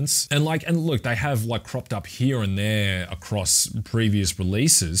moments. And look, they have like cropped up here and there across previous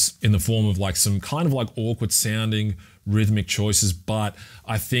releases in the form of like some kind of like awkward sounding rhythmic choices. But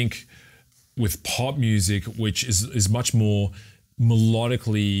I think with pop music, which is much more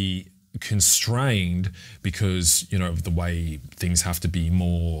melodically constrained because, you know, of the way things have to be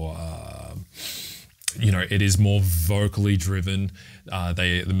more, you know, it is more vocally driven.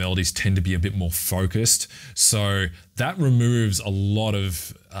 The melodies tend to be a bit more focused. So that removes a lot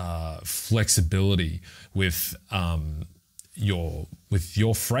of flexibility with your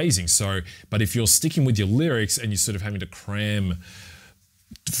phrasing. So, but if you're sticking with your lyrics and you're sort of having to cram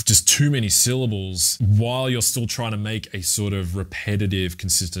just too many syllables while you're still trying to make a sort of repetitive,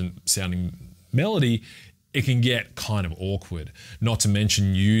 consistent sounding melody, it can get kind of awkward. Not to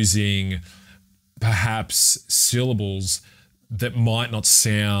mention using perhaps syllables that might not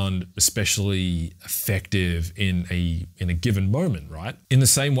sound especially effective in a given moment, right? In the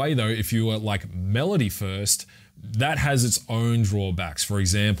same way though, if you were like melody first, that has its own drawbacks. For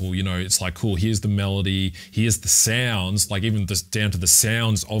example, you know, it's like, cool, here's the melody, here's the sounds, like even down to the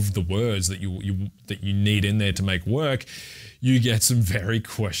sounds of the words that you need in there to make work, you get some very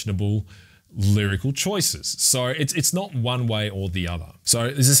questionable lyrical choices. So it's not one way or the other. So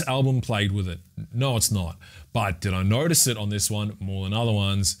is this album plagued with it? No, it's not. But did I notice it on this one more than other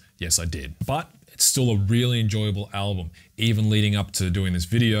ones? Yes, I did. But it's still a really enjoyable album. Even leading up to doing this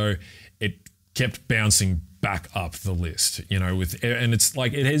video, it kept bouncing back up the list, you know, and it's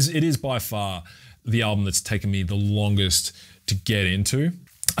like, it is by far the album that's taken me the longest to get into.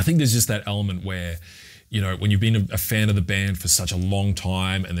 I think there's just that element where, you know, when you've been a fan of the band for such a long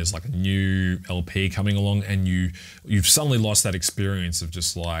time and there's like a new LP coming along and you've suddenly lost that experience of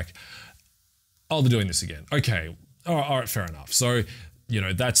just like, oh, they're doing this again. Okay, all right, fair enough. So, you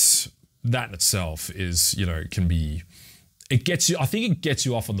know, that in itself is, you know, can be, I think it gets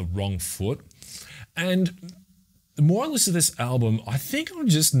you off on the wrong foot. And the more I listen to this album, I think I'm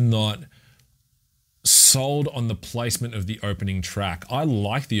just not sold on the placement of the opening track. I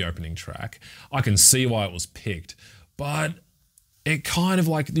like the opening track. I can see why it was picked, but it kind of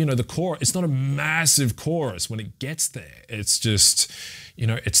like, you know, the chorus, it's not a massive chorus when it gets there. It's just, you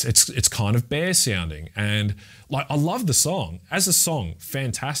know, it's kind of bare sounding. And like, I love the song. As a song,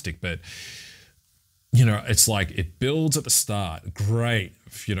 fantastic, but you know, it's like it builds at the start. Great,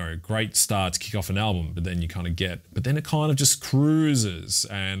 you know, great start to kick off an album, but then it kind of just cruises.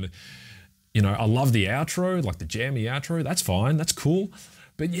 And, you know, I love the outro, like the jammy outro. That's fine, that's cool.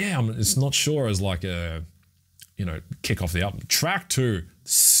 But yeah, it's not sure as like a, you know, kick off the album. Track 2,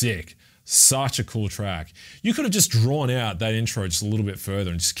 sick. Such a cool track. You could have just drawn out that intro just a little bit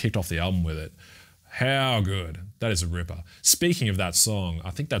further and just kicked off the album with it. How good. That is a ripper. Speaking of that song, I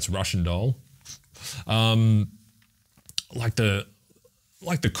think that's Russian Doll. Like the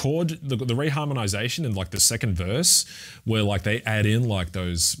chord, the reharmonization in like the second verse, where like they add in like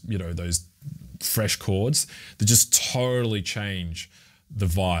those, you know, those fresh chords that just totally change the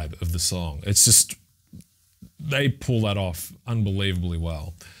vibe of the song. It's just, they pull that off unbelievably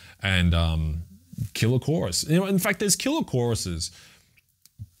well. And killer chorus. You know, in fact, there's killer choruses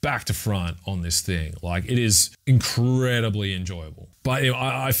back to front on this thing. Like, it is incredibly enjoyable. But you know,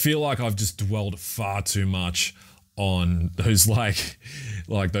 I feel like I've just dwelled far too much on those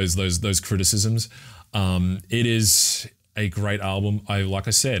those criticisms. It is a great album. Like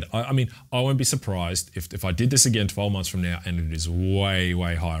I said, I mean, I won't be surprised if I did this again 12 months from now and it is way,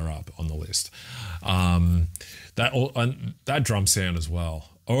 way higher up on the list. That drum sound as well.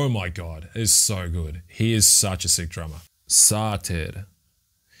 Oh my God, it is so good. He is such a sick drummer. Sated.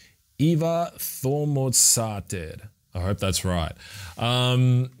 Iva Thormod. I hope that's right.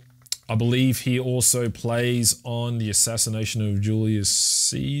 I believe he also plays on the assassination of Julius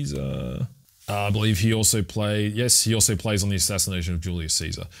Caesar. I believe he also plays on the assassination of Julius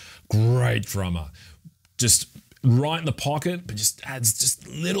Caesar. Great drummer. Just right in the pocket, but just adds just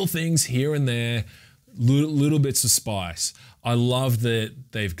little things here and there, little bits of spice. I love that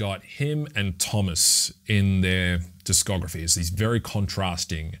they've got him and Thomas in their discography. It's these very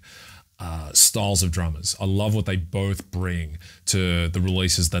contrasting styles of drummers. I love what they both bring to the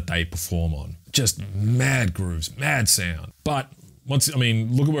releases that they perform on. Just mad grooves, mad sound. But look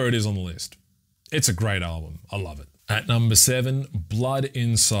at where it is on the list. It's a great album. I love it. At number 7, Blood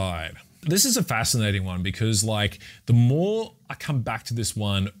Inside. This is a fascinating one because like the more I come back to this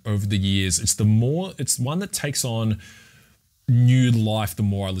one over the years, it's one that takes on new life the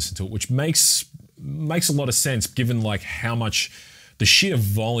more I listen to it, which makes a lot of sense given like how much the sheer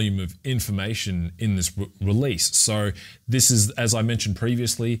volume of information in this release. So this is, as I mentioned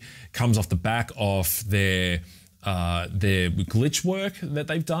previously, comes off the back of their glitch work that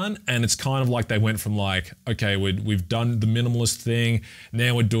they've done, and it's kind of like they went from like, okay, we've done the minimalist thing,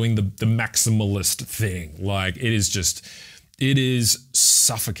 now we're doing the maximalist thing. Like it is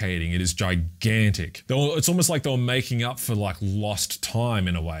suffocating. It is gigantic. It's almost like they were making up for like lost time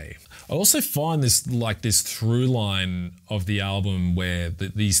in a way. I also find this through line of the album where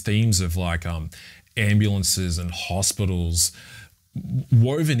these themes of like ambulances and hospitals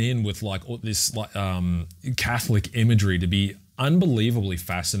woven in with like all this like Catholic imagery to be unbelievably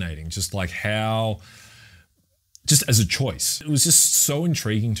fascinating. Just like how, just as a choice, it was just so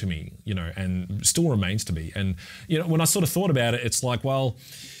intriguing to me, you know, and still remains to be. And you know, when I sort of thought about it, it's like, well,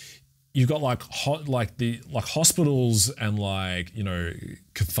 you've got like hospitals and like, you know,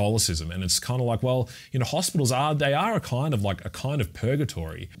 Catholicism, and it's kind of like, well, you know, hospitals are a kind of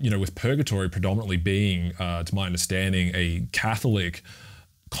purgatory, you know, with purgatory predominantly being, to my understanding, a Catholic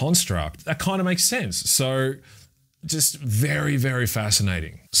construct. That kind of makes sense. So just very, very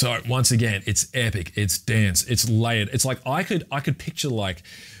fascinating. So once again, it's epic, it's dense, it's layered. It's like I could picture like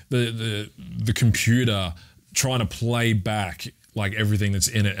the computer trying to play back like everything that's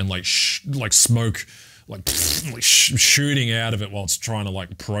in it and like smoke shooting out of it while it's trying to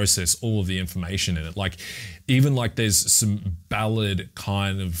like process all of the information in it. Like even like there's some ballad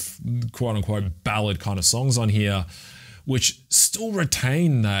kind of, quote unquote ballad kind of songs on here which still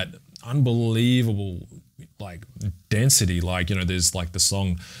retain that unbelievable like density. Like, you know, there's like the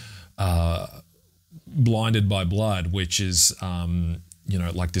song Blinded by Blood, which is you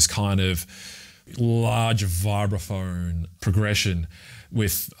know, like this kind of large vibraphone progression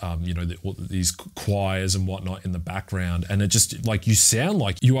with you know, these choirs and whatnot in the background, and it just like, you sound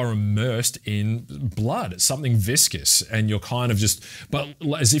like you are immersed in blood. It's something viscous, and you're kind of just, but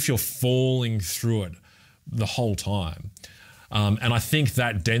as if you're falling through it the whole time. And I think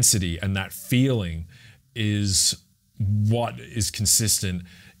that density and that feeling is what is consistent,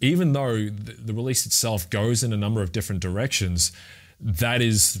 even though the release itself goes in a number of different directions. That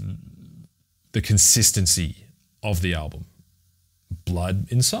is the consistency of the album. blood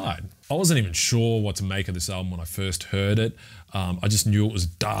inside. I wasn't even sure what to make of this album when I first heard it. I just knew it was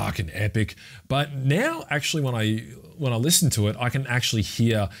dark and epic. But now, actually, when I listen to it, I can actually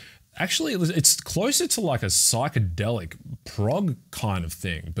hear. Actually, it's closer to like a psychedelic prog kind of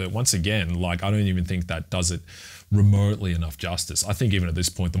thing. But once again, like, I don't even think that does it remotely enough justice. I think even at this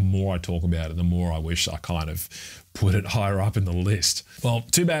point, the more I talk about it, the more I wish I kind of put it higher up in the list. Well,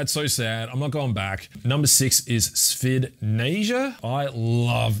 too bad, so sad. I'm not going back. Number 6 is Svidnasia. I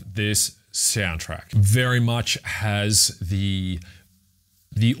love this soundtrack. Very much has the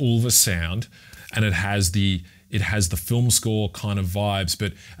Ulver sound, and it has the film score kind of vibes,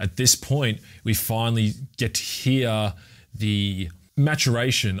 but at this point, we finally get to hear the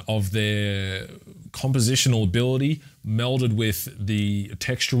maturation of their compositional ability melded with the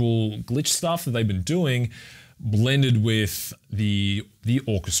textural glitch stuff that they've been doing, blended with the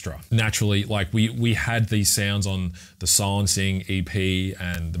orchestra. Naturally, like we had these sounds on the Silencing EP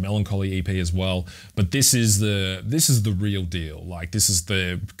and the Melancholy EP as well, but this is the real deal. Like, this is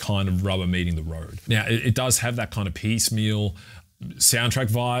the kind of rubber meeting the road. Now, it does have that kind of piecemeal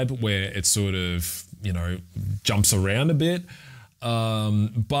soundtrack vibe where it sort of, you know, jumps around a bit.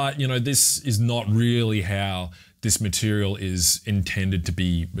 But, you know, this is not really how this material is intended to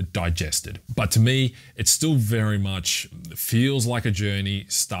be digested. But to me, it still very much feels like a journey,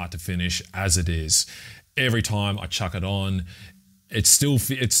 start to finish, as it is. Every time I chuck it on, it still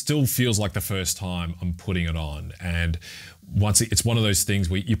feels like the first time I'm putting it on. And it's one of those things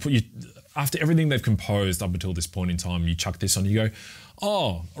where after everything they've composed up until this point in time, you chuck this on, you go,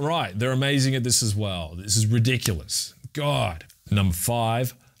 oh, right, they're amazing at this as well. This is ridiculous. God. Number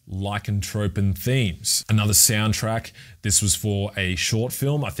 5, Lycanthropin Themes. Another soundtrack. This was for a short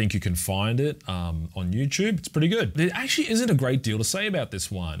film. I think you can find it on YouTube. It's pretty good. There actually isn't a great deal to say about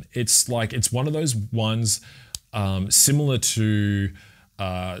this one. It's one of those ones similar to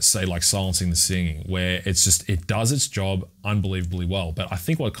say like Silencing the Singing, where it does its job unbelievably well. But I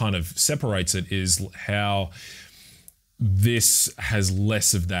think what kind of separates it is how this has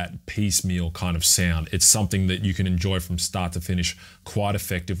less of that piecemeal kind of sound. It's something that you can enjoy from start to finish quite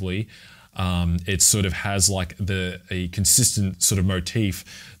effectively. It sort of has like a consistent sort of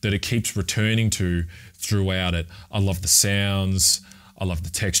motif that it keeps returning to throughout it. I love the sounds. I love the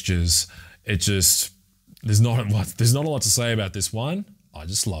textures. There's not a lot to say about this one. I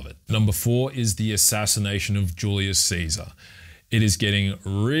just love it. Number 4 is The Assassination of Julius Caesar. It is getting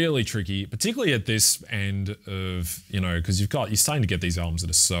really tricky, particularly at this end of, you know, because you're starting to get these albums that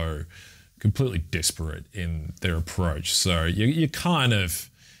are so completely disparate in their approach. So you kind of,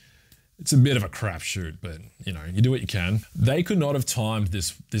 it's a bit of a crapshoot, but you know, you do what you can. They could not have timed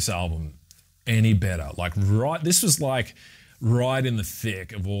this album any better. Like this was like right in the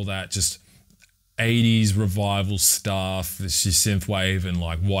thick of all that just 80s revival stuff, this synthwave and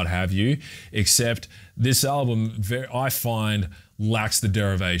like what have you, except this album, I find, lacks the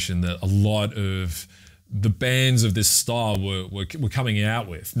derivation that a lot of the bands of this style were coming out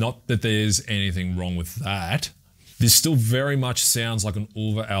with. Not that there's anything wrong with that. This still very much sounds like an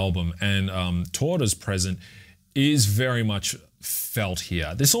Ulver album, and Torda's presence is very much felt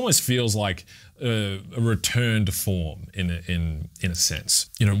here. This almost feels like a return to form in a sense.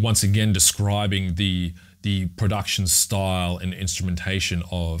 You know, once again describing the production style and instrumentation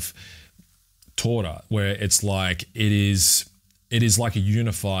of Torda, where it's like it is like a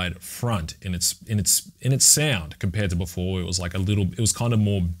unified front in its sound compared to before. It was like it was kind of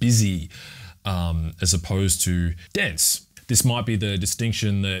more busy as opposed to dense. This might be the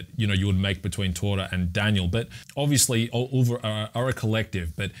distinction that, you know, you would make between Torda and Daniel, but obviously Ulver are a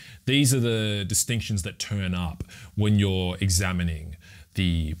collective, but these are the distinctions that turn up when you're examining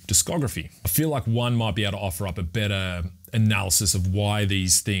the discography. I feel like one might be able to offer up a better analysis of why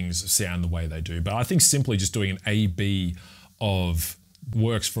these things sound the way they do, but I think simply just doing an A-B of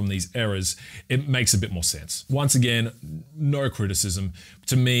works from these eras, it makes a bit more sense. Once again, no criticism.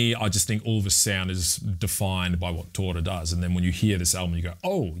 To me, I just think Ulver's sound is defined by what Torda does. And then when you hear this album, you go,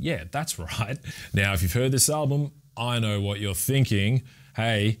 oh yeah, that's right. Now, if you've heard this album, I know what you're thinking.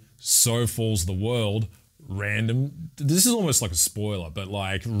 Hey, So Falls the World, random, this is almost like a spoiler, but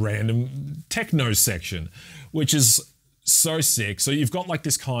like random techno section, which is so sick. So you've got like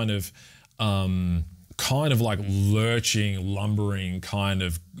this kind of like lurching, lumbering kind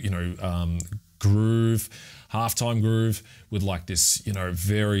of, you know, groove, halftime groove with like this, you know,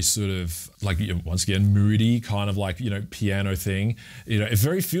 very sort of like, you know, once again, moody kind of like, you know, piano thing. You know, it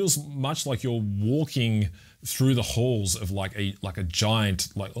very feels much like you're walking through the halls of like a giant,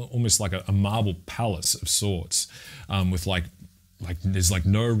 like almost like a marble palace of sorts, with like, there's like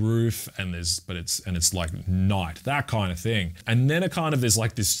no roof and it's like night, that kind of thing. And then it kind of, there's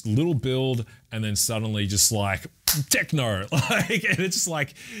like this little build and then suddenly just like techno, like, and it's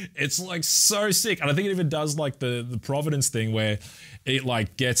like so sick. And I think it even does like the Providence thing where it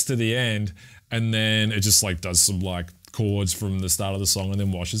like gets to the end and then it just like does some like chords from the start of the song and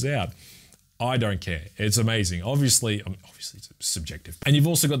then washes out. I don't care. It's amazing. Obviously it's subjective. And you've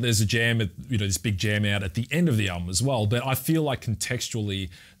also got, there's a jam, this big jam out at the end of the album as well. But I feel like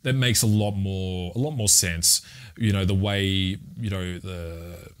contextually that makes a lot more sense. The way,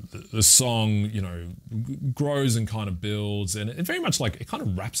 the song, grows and kind of builds, and it very much like, it kind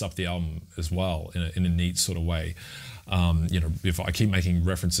of wraps up the album as well in a neat sort of way. If I keep making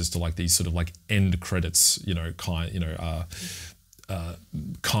references to like these sort of like end credits,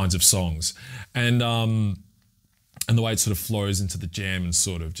 kinds of songs, and the way it sort of flows into the jam and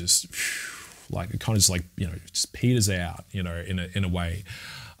sort of just like, it kind of just like, just peters out, in a way.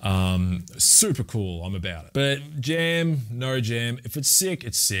 Super cool. I'm about it. But jam, no jam, if it's sick,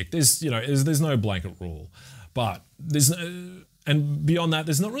 it's sick. There's no blanket rule, but and beyond that,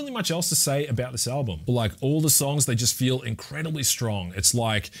 there's not really much else to say about this album. Like, all the songs, they just feel incredibly strong. It's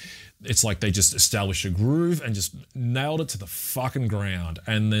like they just established a groove and just nailed it to the fucking ground,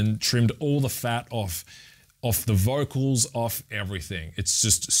 and then trimmed all the fat off the vocals, off everything. It's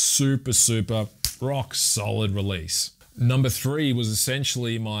just super, super rock solid release. Number 3 was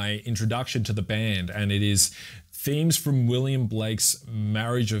essentially my introduction to the band, and it is Themes from William Blake's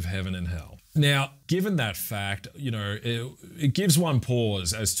Marriage of Heaven and Hell. Now, given that fact, it gives one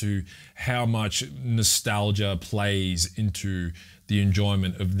pause as to how much nostalgia plays into the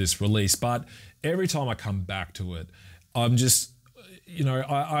enjoyment of this release. But every time I come back to it, I'm just,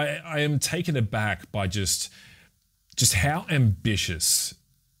 I am taken aback by just how ambitious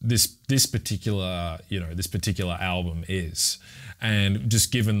this particular album is, and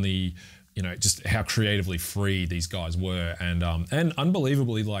just given the, just how creatively free these guys were, and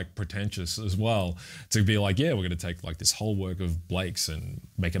unbelievably like pretentious as well, to be like, yeah, we're gonna take like this whole work of Blake's and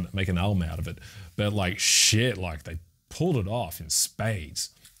make an album out of it. But like, shit, like they pulled it off in spades.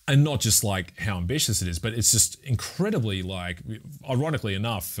 And not just like how ambitious it is, but it's just incredibly, like, ironically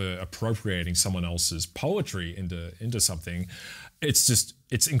enough, for appropriating someone else's poetry into something,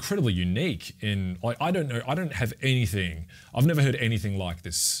 it's incredibly unique. In like, I don't have anything, I've never heard anything like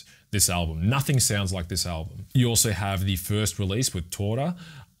this album. Nothing sounds like this album. You also have the first release with Torta,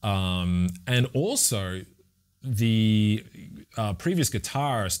 and also the previous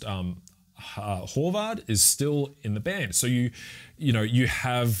guitarist, Horvath, is still in the band. So you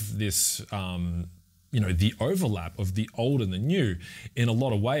have this, the overlap of the old and the new. In a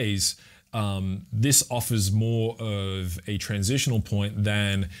lot of ways, this offers more of a transitional point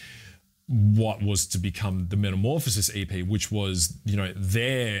than what was to become the Metamorphosis EP, which was,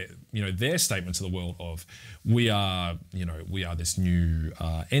 their statement to the world of, we are this new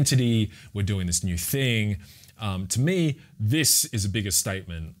entity, we're doing this new thing. To me, this is a bigger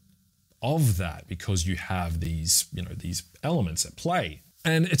statement of that, because you have these elements at play.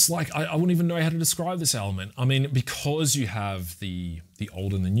 And it's like, I wouldn't even know how to describe this element. I mean, because you have the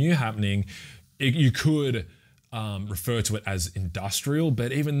old and the new happening, you could refer to it as industrial,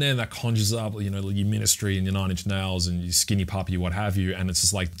 but even then that conjures up, your Ministry and your Nine Inch Nails and your Skinny Puppy, what have you, and it's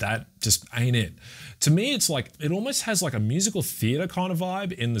just like, that just ain't it. To me, it's like, it almost has like a musical theater kind of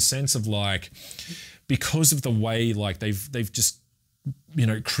vibe, in the sense of like, because of the way like they've just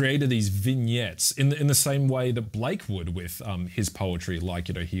created these vignettes in the same way that Blake would with his poetry. Like,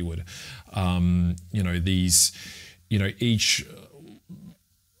 he would, each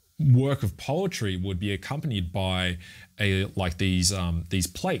work of poetry would be accompanied by these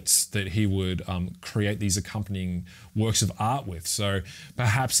plates that he would create these accompanying works of art with. So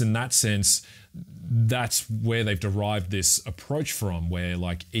perhaps in that sense, that's where they've derived this approach from, where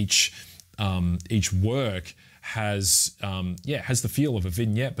like each work has the feel of a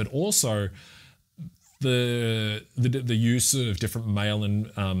vignette, but also the use of different male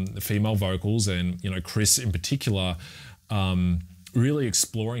and female vocals, and Chris in particular, really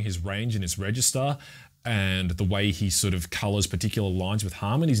exploring his range and his register, and the way he sort of colors particular lines with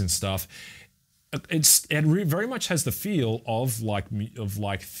harmonies and stuff. It very much has the feel of like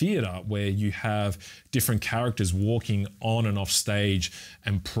theater, where you have different characters walking on and off stage,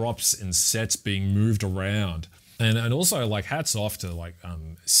 and props and sets being moved around. And also, like, hats off to like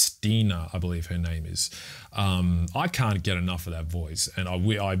Stina, I believe her name is. I can't get enough of that voice, and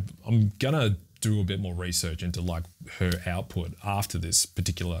I'm gonna do a bit more research into like her output after this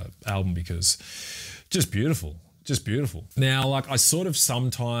particular album, because just beautiful. Just beautiful. Now, like I sort of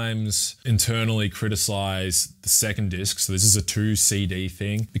sometimes internally criticize the second disc. So this is a 2 CD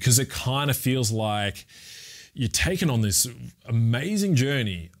thing because it kind of feels like you're taken on this amazing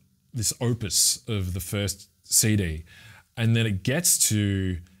journey, this opus of the first CD. And then it gets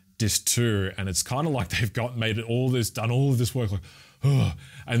to disc 2 and it's kind of like they've done all of this work like, oh,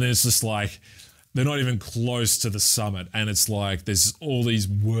 and then it's just like, they're not even close to the summit and it's like there's all these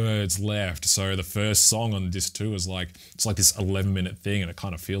words left. So the first song on disc 2 is like, it's like this 11-minute thing and it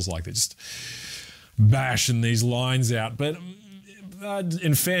kind of feels like they're just bashing these lines out. But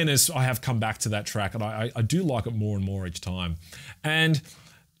in fairness, I have come back to that track and I do like it more and more each time. And,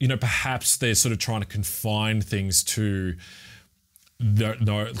 you know, perhaps they're sort of trying to confine things to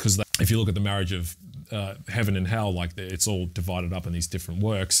because if you look at the marriage of heaven and hell, like it's all divided up in these different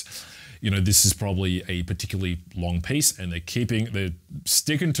works. You know, this is probably a particularly long piece and they're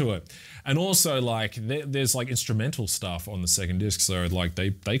sticking to it. And also like there's like instrumental stuff on the second disc. So like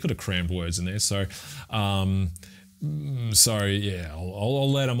they could have crammed words in there. So, yeah,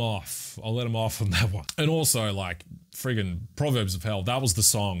 I'll let them off. I'll let them off on that one. And also like friggin' Proverbs of Hell, that was the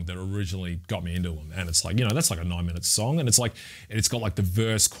song that originally got me into them. And it's like, you know, that's like a 9-minute song and it's like, it's got like the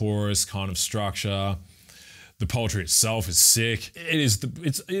verse chorus kind of structure. The poetry itself is sick. It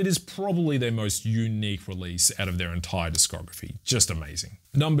is probably their most unique release out of their entire discography. Just amazing.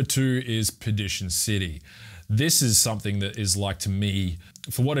 Number 2 is Perdition City. This is something that is like, to me,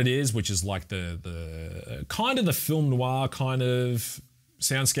 for what it is, which is like the kind of the film noir kind of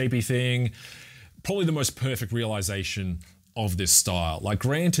soundscapey thing, probably the most perfect realization of this style. Like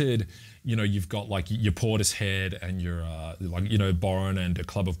granted, you know, you've got like your Portishead and your like, you know, Boron and a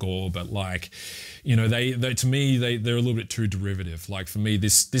Club of Gore, but like, you know, they to me, they're a little bit too derivative. Like for me,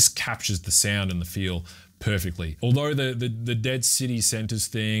 this captures the sound and the feel perfectly. Although the Dead City Centers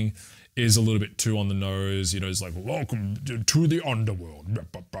thing is a little bit too on the nose, you know, it's like, welcome to the underworld.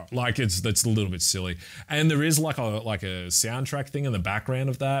 Like that's a little bit silly. And there is like a soundtrack thing in the background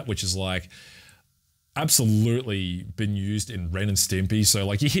of that, which is like, absolutely been used in Ren and Stimpy. So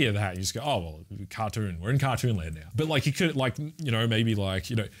like you hear that, you just go, oh, well, cartoon, we're in cartoon land now. But like you could like, you know, maybe like,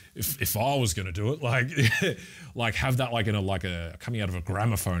 you know, if I was going to do it, like, like have that like in a coming out of a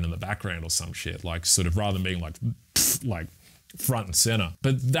gramophone in the background or some shit, like sort of rather than being like front and center.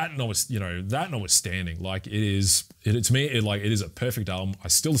 But that notwithstanding, like to me, it is a perfect album. I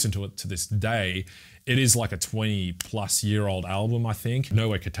still listen to it to this day. It is like a 20-plus-year-old album, I think. No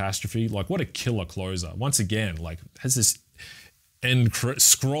Way Catastrophe, like what a killer closer. Once again, like has this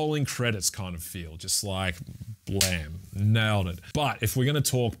scrolling credits kind of feel, just like blam, nailed it. But if we're gonna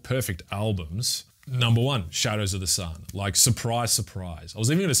talk perfect albums, number 1, Shadows of the Sun. Like surprise, surprise. I was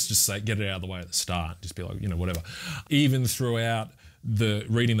even gonna just say, get it out of the way at the start, just be like, you know, whatever. Even throughout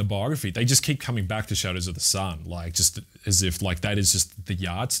reading the biography, they just keep coming back to Shadows of the Sun, like just as if like that is just the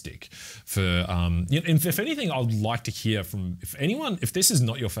yardstick for you know, if anything, I'd like to hear from if this is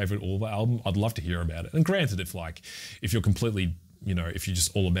not your favorite Ulver album, I'd love to hear about it. And granted, if you're completely, you know, if you're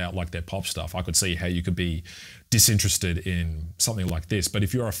just all about like their pop stuff, I could see how you could be disinterested in something like this. But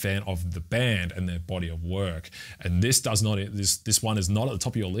if you're a fan of the band and their body of work, and this one is not at the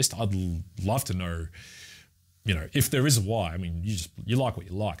top of your list, I'd love to know, you know, if there is a why. I mean, you like what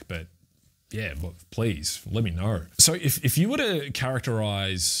you like, but yeah, look, please let me know. So if you were to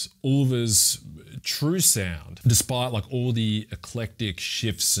characterize Ulver's true sound, despite like all the eclectic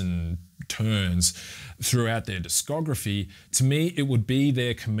shifts and turns throughout their discography, to me, it would be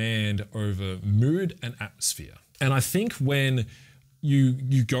their command over mood and atmosphere. And I think when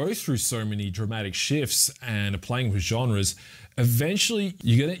you go through so many dramatic shifts and are playing with genres, eventually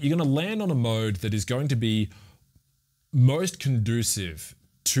you're gonna land on a mode that is going to be most conducive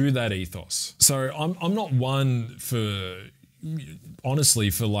to that ethos. So I'm not one for, honestly,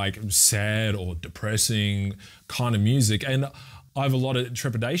 for like sad or depressing kind of music, and I have a lot of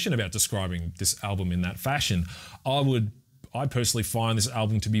trepidation about describing this album in that fashion. I personally find this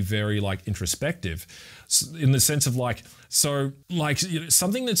album to be very like introspective, in the sense of like, so like, you know,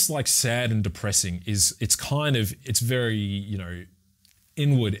 something that's like sad and depressing it's very, you know,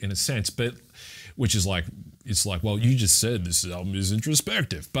 inward in a sense, but which is like, it's like, well, you just said this album is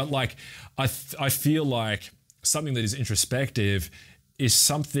introspective, but like, I feel like something that is introspective is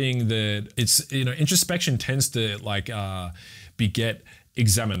something that it's, you know, introspection tends to like beget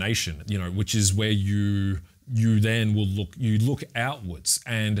examination, you know, which is where you then will look outwards,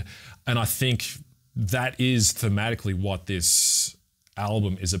 and I think that is thematically what this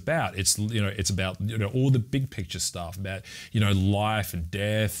album is about. It's, you know, it's about, you know, all the big picture stuff about, you know, life and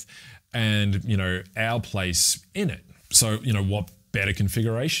death, and, you know, our place in it. So, you know, what better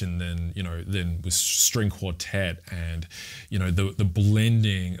configuration than, than with string quartet, and, the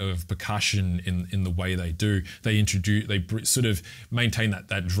blending of percussion in the way they do. They sort of maintain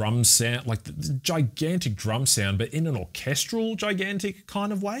that drum sound, like the gigantic drum sound, but in an orchestral gigantic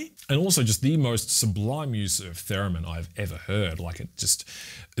kind of way. And also just the most sublime use of theremin I've ever heard. Like, it just,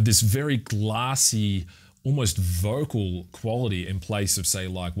 this very glassy, almost vocal quality in place of, say,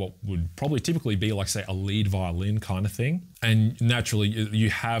 like what would probably typically be like, say, a lead violin kind of thing. And naturally you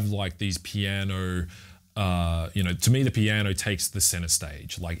have like these piano, to me the piano takes the center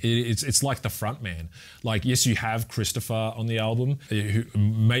stage. Like it's like the front man. Like, yes, you have Christopher on the album,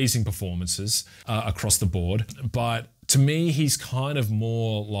 amazing performances across the board, but to me, he's kind of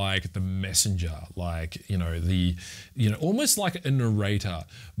more like the messenger, like, almost like a narrator,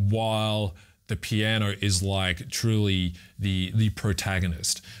 while the piano is like truly the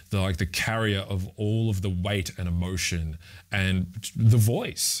protagonist, the carrier of all of the weight and emotion and the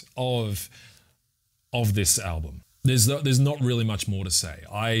voice of this album. There's not really much more to say.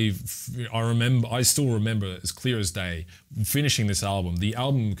 I still remember as clear as day finishing this album. The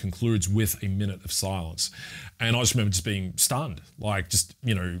album concludes with a minute of silence, and I just remember just being stunned, like just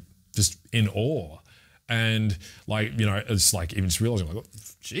in awe. And like, it's like even just realizing, like,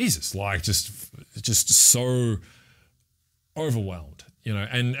 Jesus, like just so overwhelmed,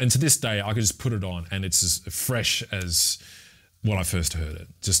 and to this day I could just put it on and it's as fresh as when I first heard it.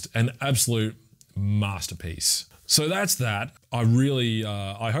 Just an absolute masterpiece. So that's that. I really,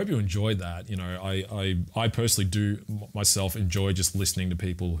 I hope you enjoyed that. I personally do myself enjoy just listening to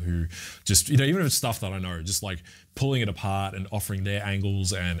people who just, even if it's stuff that I know, just like pulling it apart and offering their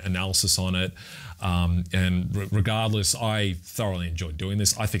angles and analysis on it. Regardless, I thoroughly enjoyed doing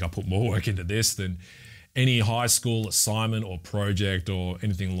this. I think I put more work into this than any high school assignment or project or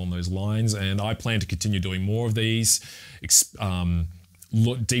anything along those lines. And I plan to continue doing more of these,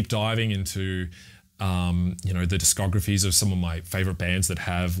 deep diving into the discographies of some of my favorite bands that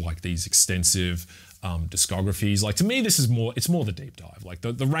have like these extensive discographies. Like, to me, it's more the deep dive. Like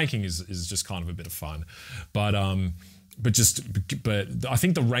the ranking is just kind of a bit of fun, but I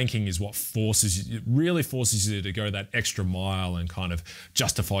think the ranking is what really forces you to go that extra mile and kind of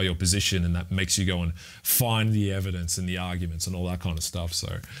justify your position, and that makes you go and find the evidence and the arguments and all that kind of stuff.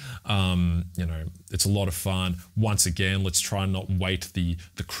 So, it's a lot of fun. Once again, let's try and not weight the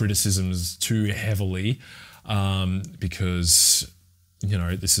criticisms too heavily, because,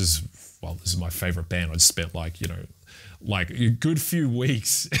 this is my favorite band. I just spent like a good few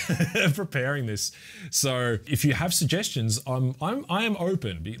weeks preparing this. So if you have suggestions, I am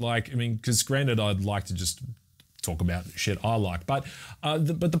open. Because granted, I'd like to just talk about shit I like, but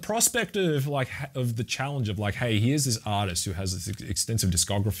the prospect of the challenge of like, hey, here's this artist who has this extensive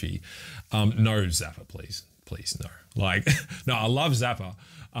discography. No, Zappa, please, no. Like, no, I love Zappa,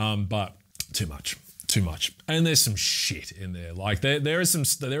 but too much. And there's some shit in there. Like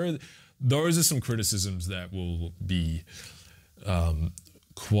those are some criticisms that will be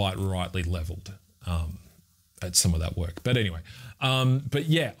quite rightly leveled at some of that work. But anyway,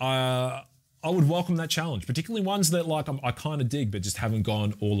 I would welcome that challenge, particularly ones that like I kind of dig but just haven't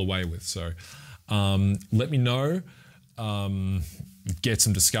gone all the way with. So let me know. Get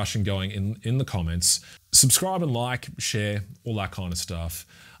some discussion going in the comments. Subscribe and like, share, all that kind of stuff.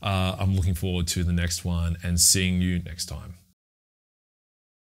 I'm looking forward to the next one and seeing you next time.